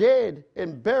dead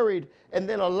and buried and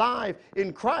then alive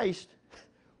in Christ.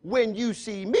 When you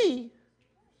see me,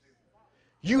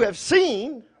 you have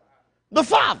seen the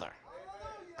Father.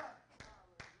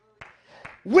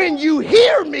 When you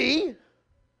hear me,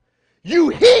 you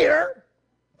hear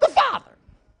the Father.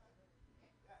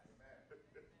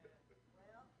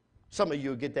 Some of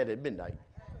you will get that at midnight.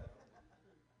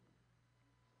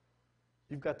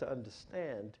 You've got to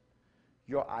understand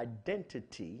your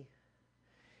identity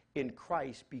in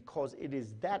Christ, because it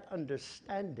is that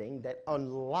understanding that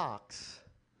unlocks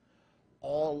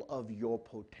all of your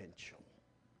potential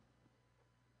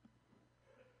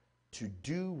to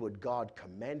do what God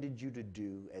commanded you to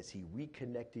do as he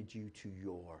reconnected you to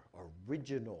your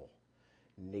original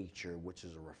nature, which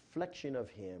is a reflection of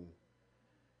him.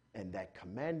 And that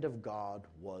command of God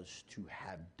was to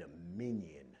have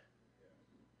dominion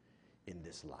in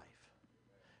this life.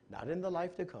 Not in the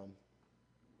life to come,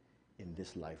 in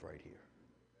this life right here.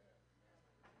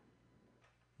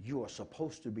 You are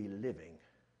supposed to be living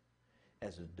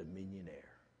as a dominion heir.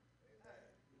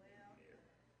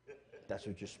 That's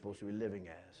what you're supposed to be living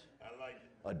as.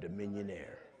 A dominion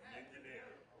heir.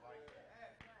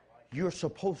 You're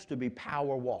supposed to be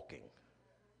power walking.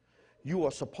 You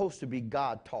are supposed to be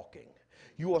God talking.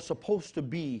 You are supposed to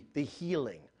be the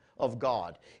healing of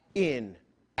God in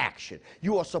action.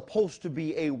 You are supposed to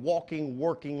be a walking,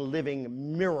 working,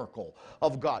 living miracle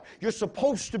of God. You're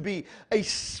supposed to be a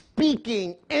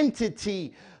speaking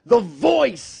entity, the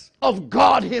voice of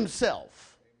God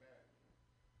himself.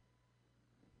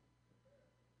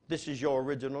 This is your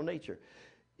original nature.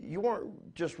 You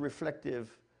aren't just reflective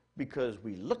because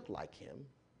we look like him.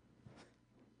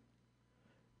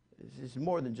 It's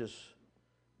more than just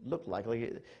look like.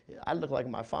 I look like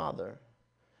my father,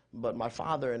 but my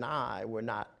father and I were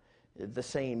not the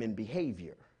same in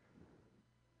behavior.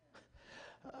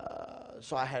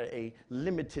 So I had a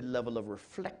limited level of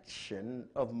reflection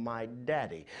of my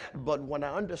daddy. But when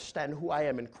I understand who I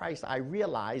am in Christ, I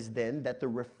realize then that the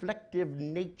reflective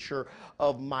nature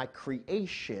of my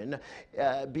creation,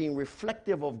 being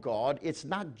reflective of God, it's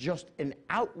not just an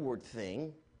outward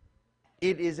thing,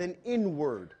 it is an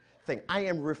inward thing. I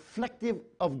am reflective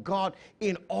of God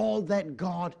in all that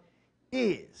God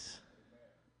is.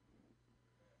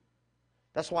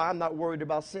 That's why I'm not worried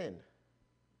about sin.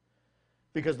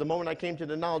 Because the moment I came to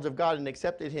the knowledge of God and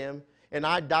accepted him, and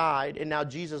I died, and now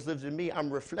Jesus lives in me, I'm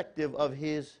reflective of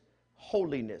his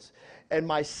holiness. And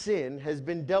my sin has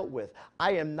been dealt with.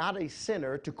 I am not a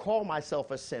sinner to call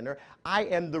myself a sinner. I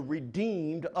am the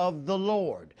redeemed of the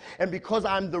Lord. And because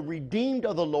I'm the redeemed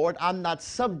of the Lord, I'm not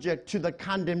subject to the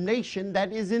condemnation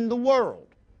that is in the world.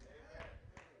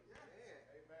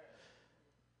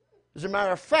 As a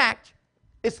matter of fact,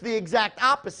 it's the exact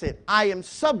opposite. I am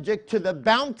subject to the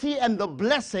bounty and the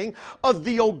blessing of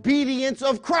the obedience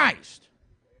of Christ.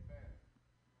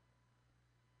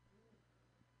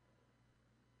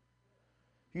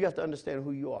 You have to understand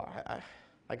who you are.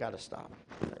 I got to stop.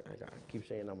 I keep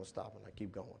saying I'm going to stop, and I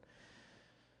keep going.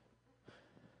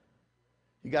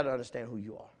 You got to understand who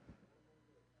you are.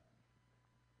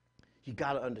 You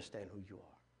got to understand who you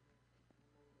are.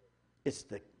 It's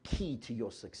the key to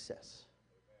your success.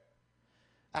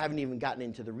 I haven't even gotten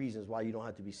into the reasons why you don't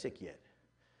have to be sick yet.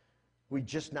 We're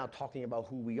just now talking about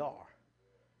who we are.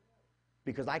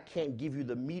 Because I can't give you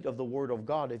the meat of the Word of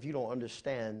God if you don't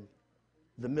understand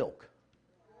the milk.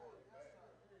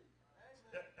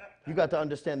 You got to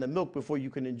understand the milk before you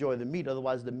can enjoy the meat.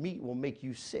 Otherwise, the meat will make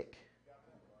you sick.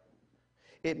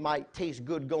 It might taste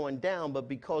good going down, but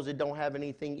because it don't have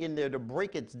anything in there to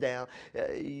break it down,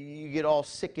 you get all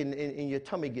sick and your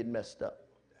tummy get messed up.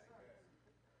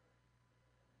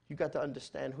 You got to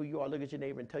understand who you are. Look at your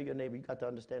neighbor and tell your neighbor, you got to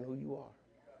understand who you are.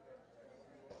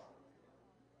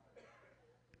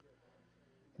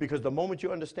 Because the moment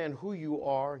you understand who you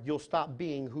are, you'll stop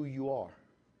being who you are.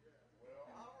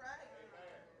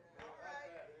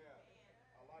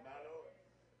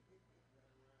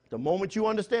 The moment you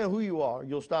understand who you are,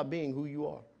 you'll stop being who you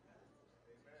are.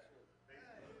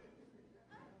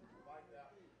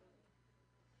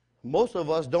 Most of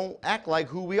us don't act like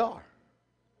who we are.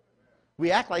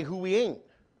 We act like who we ain't.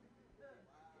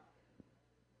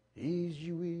 Is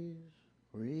you is,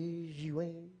 or is you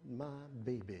ain't my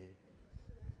baby.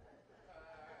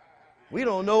 We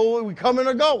don't know where we're coming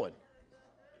or going.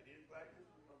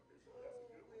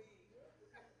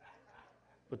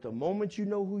 But the moment you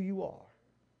know who you are,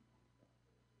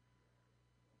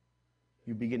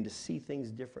 you begin to see things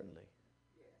differently.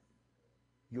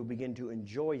 You'll begin to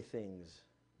enjoy things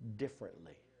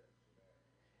differently.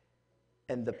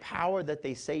 And the power that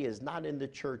they say is not in the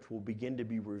church will begin to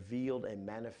be revealed and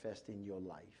manifest in your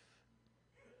life.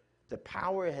 The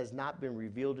power has not been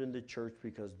revealed in the church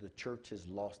because the church has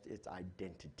lost its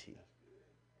identity.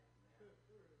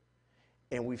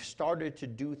 And we've started to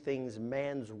do things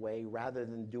man's way rather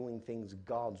than doing things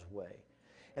God's way.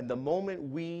 And the moment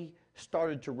we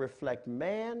started to reflect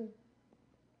man,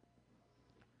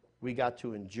 we got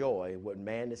to enjoy what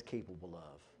man is capable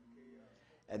of.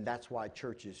 And that's why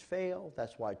churches fail.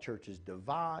 That's why churches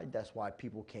divide. That's why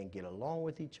people can't get along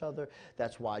with each other.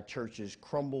 That's why churches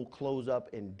crumble, close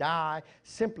up, and die,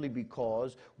 simply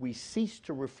because we cease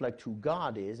to reflect who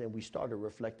God is and we started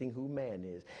reflecting who man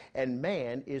is. And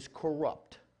man is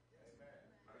corrupt.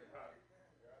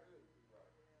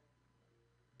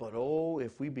 But oh,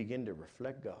 if we begin to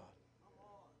reflect God.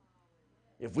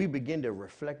 If we begin to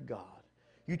reflect God.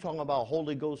 You talking about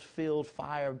Holy Ghost filled,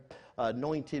 fire,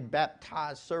 anointed,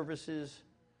 baptized services.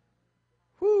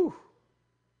 Whew.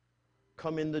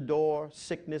 Come in the door,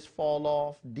 sickness fall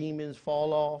off, demons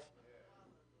fall off.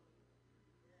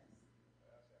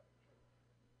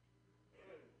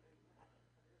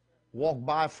 Walk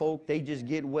by folk, they just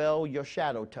get well, your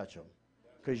shadow touch them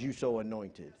because you so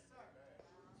anointed.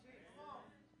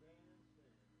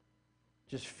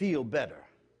 Just feel better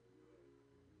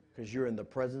because you're in the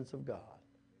presence of God.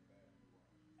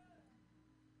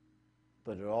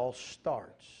 But it all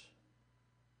starts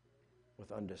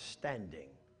with understanding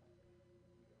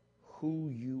who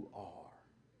you are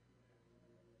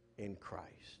in Christ.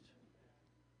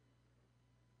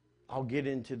 I'll get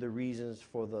into the reasons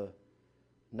for the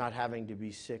not having to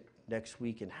be sick next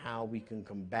week and how we can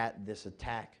combat this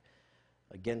attack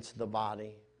against the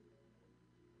body,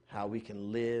 how we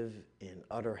can live in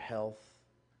utter health.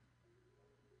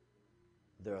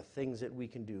 There are things that we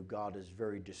can do. God is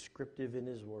very descriptive in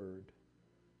His Word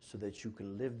so that you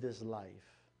can live this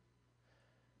life.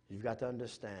 You've got to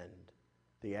understand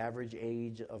The average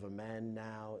age of a man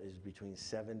now is between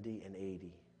 70 and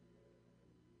 80.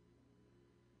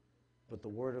 But the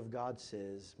Word of God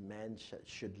says man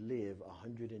should live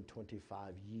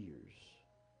 125 years.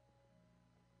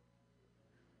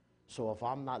 So if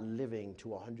I'm not living to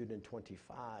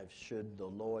 125, should the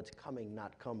Lord's coming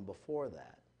not come before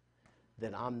that,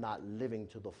 then I'm not living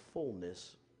to the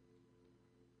fullness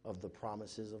of the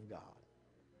promises of God.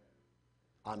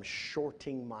 I'm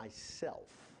shorting myself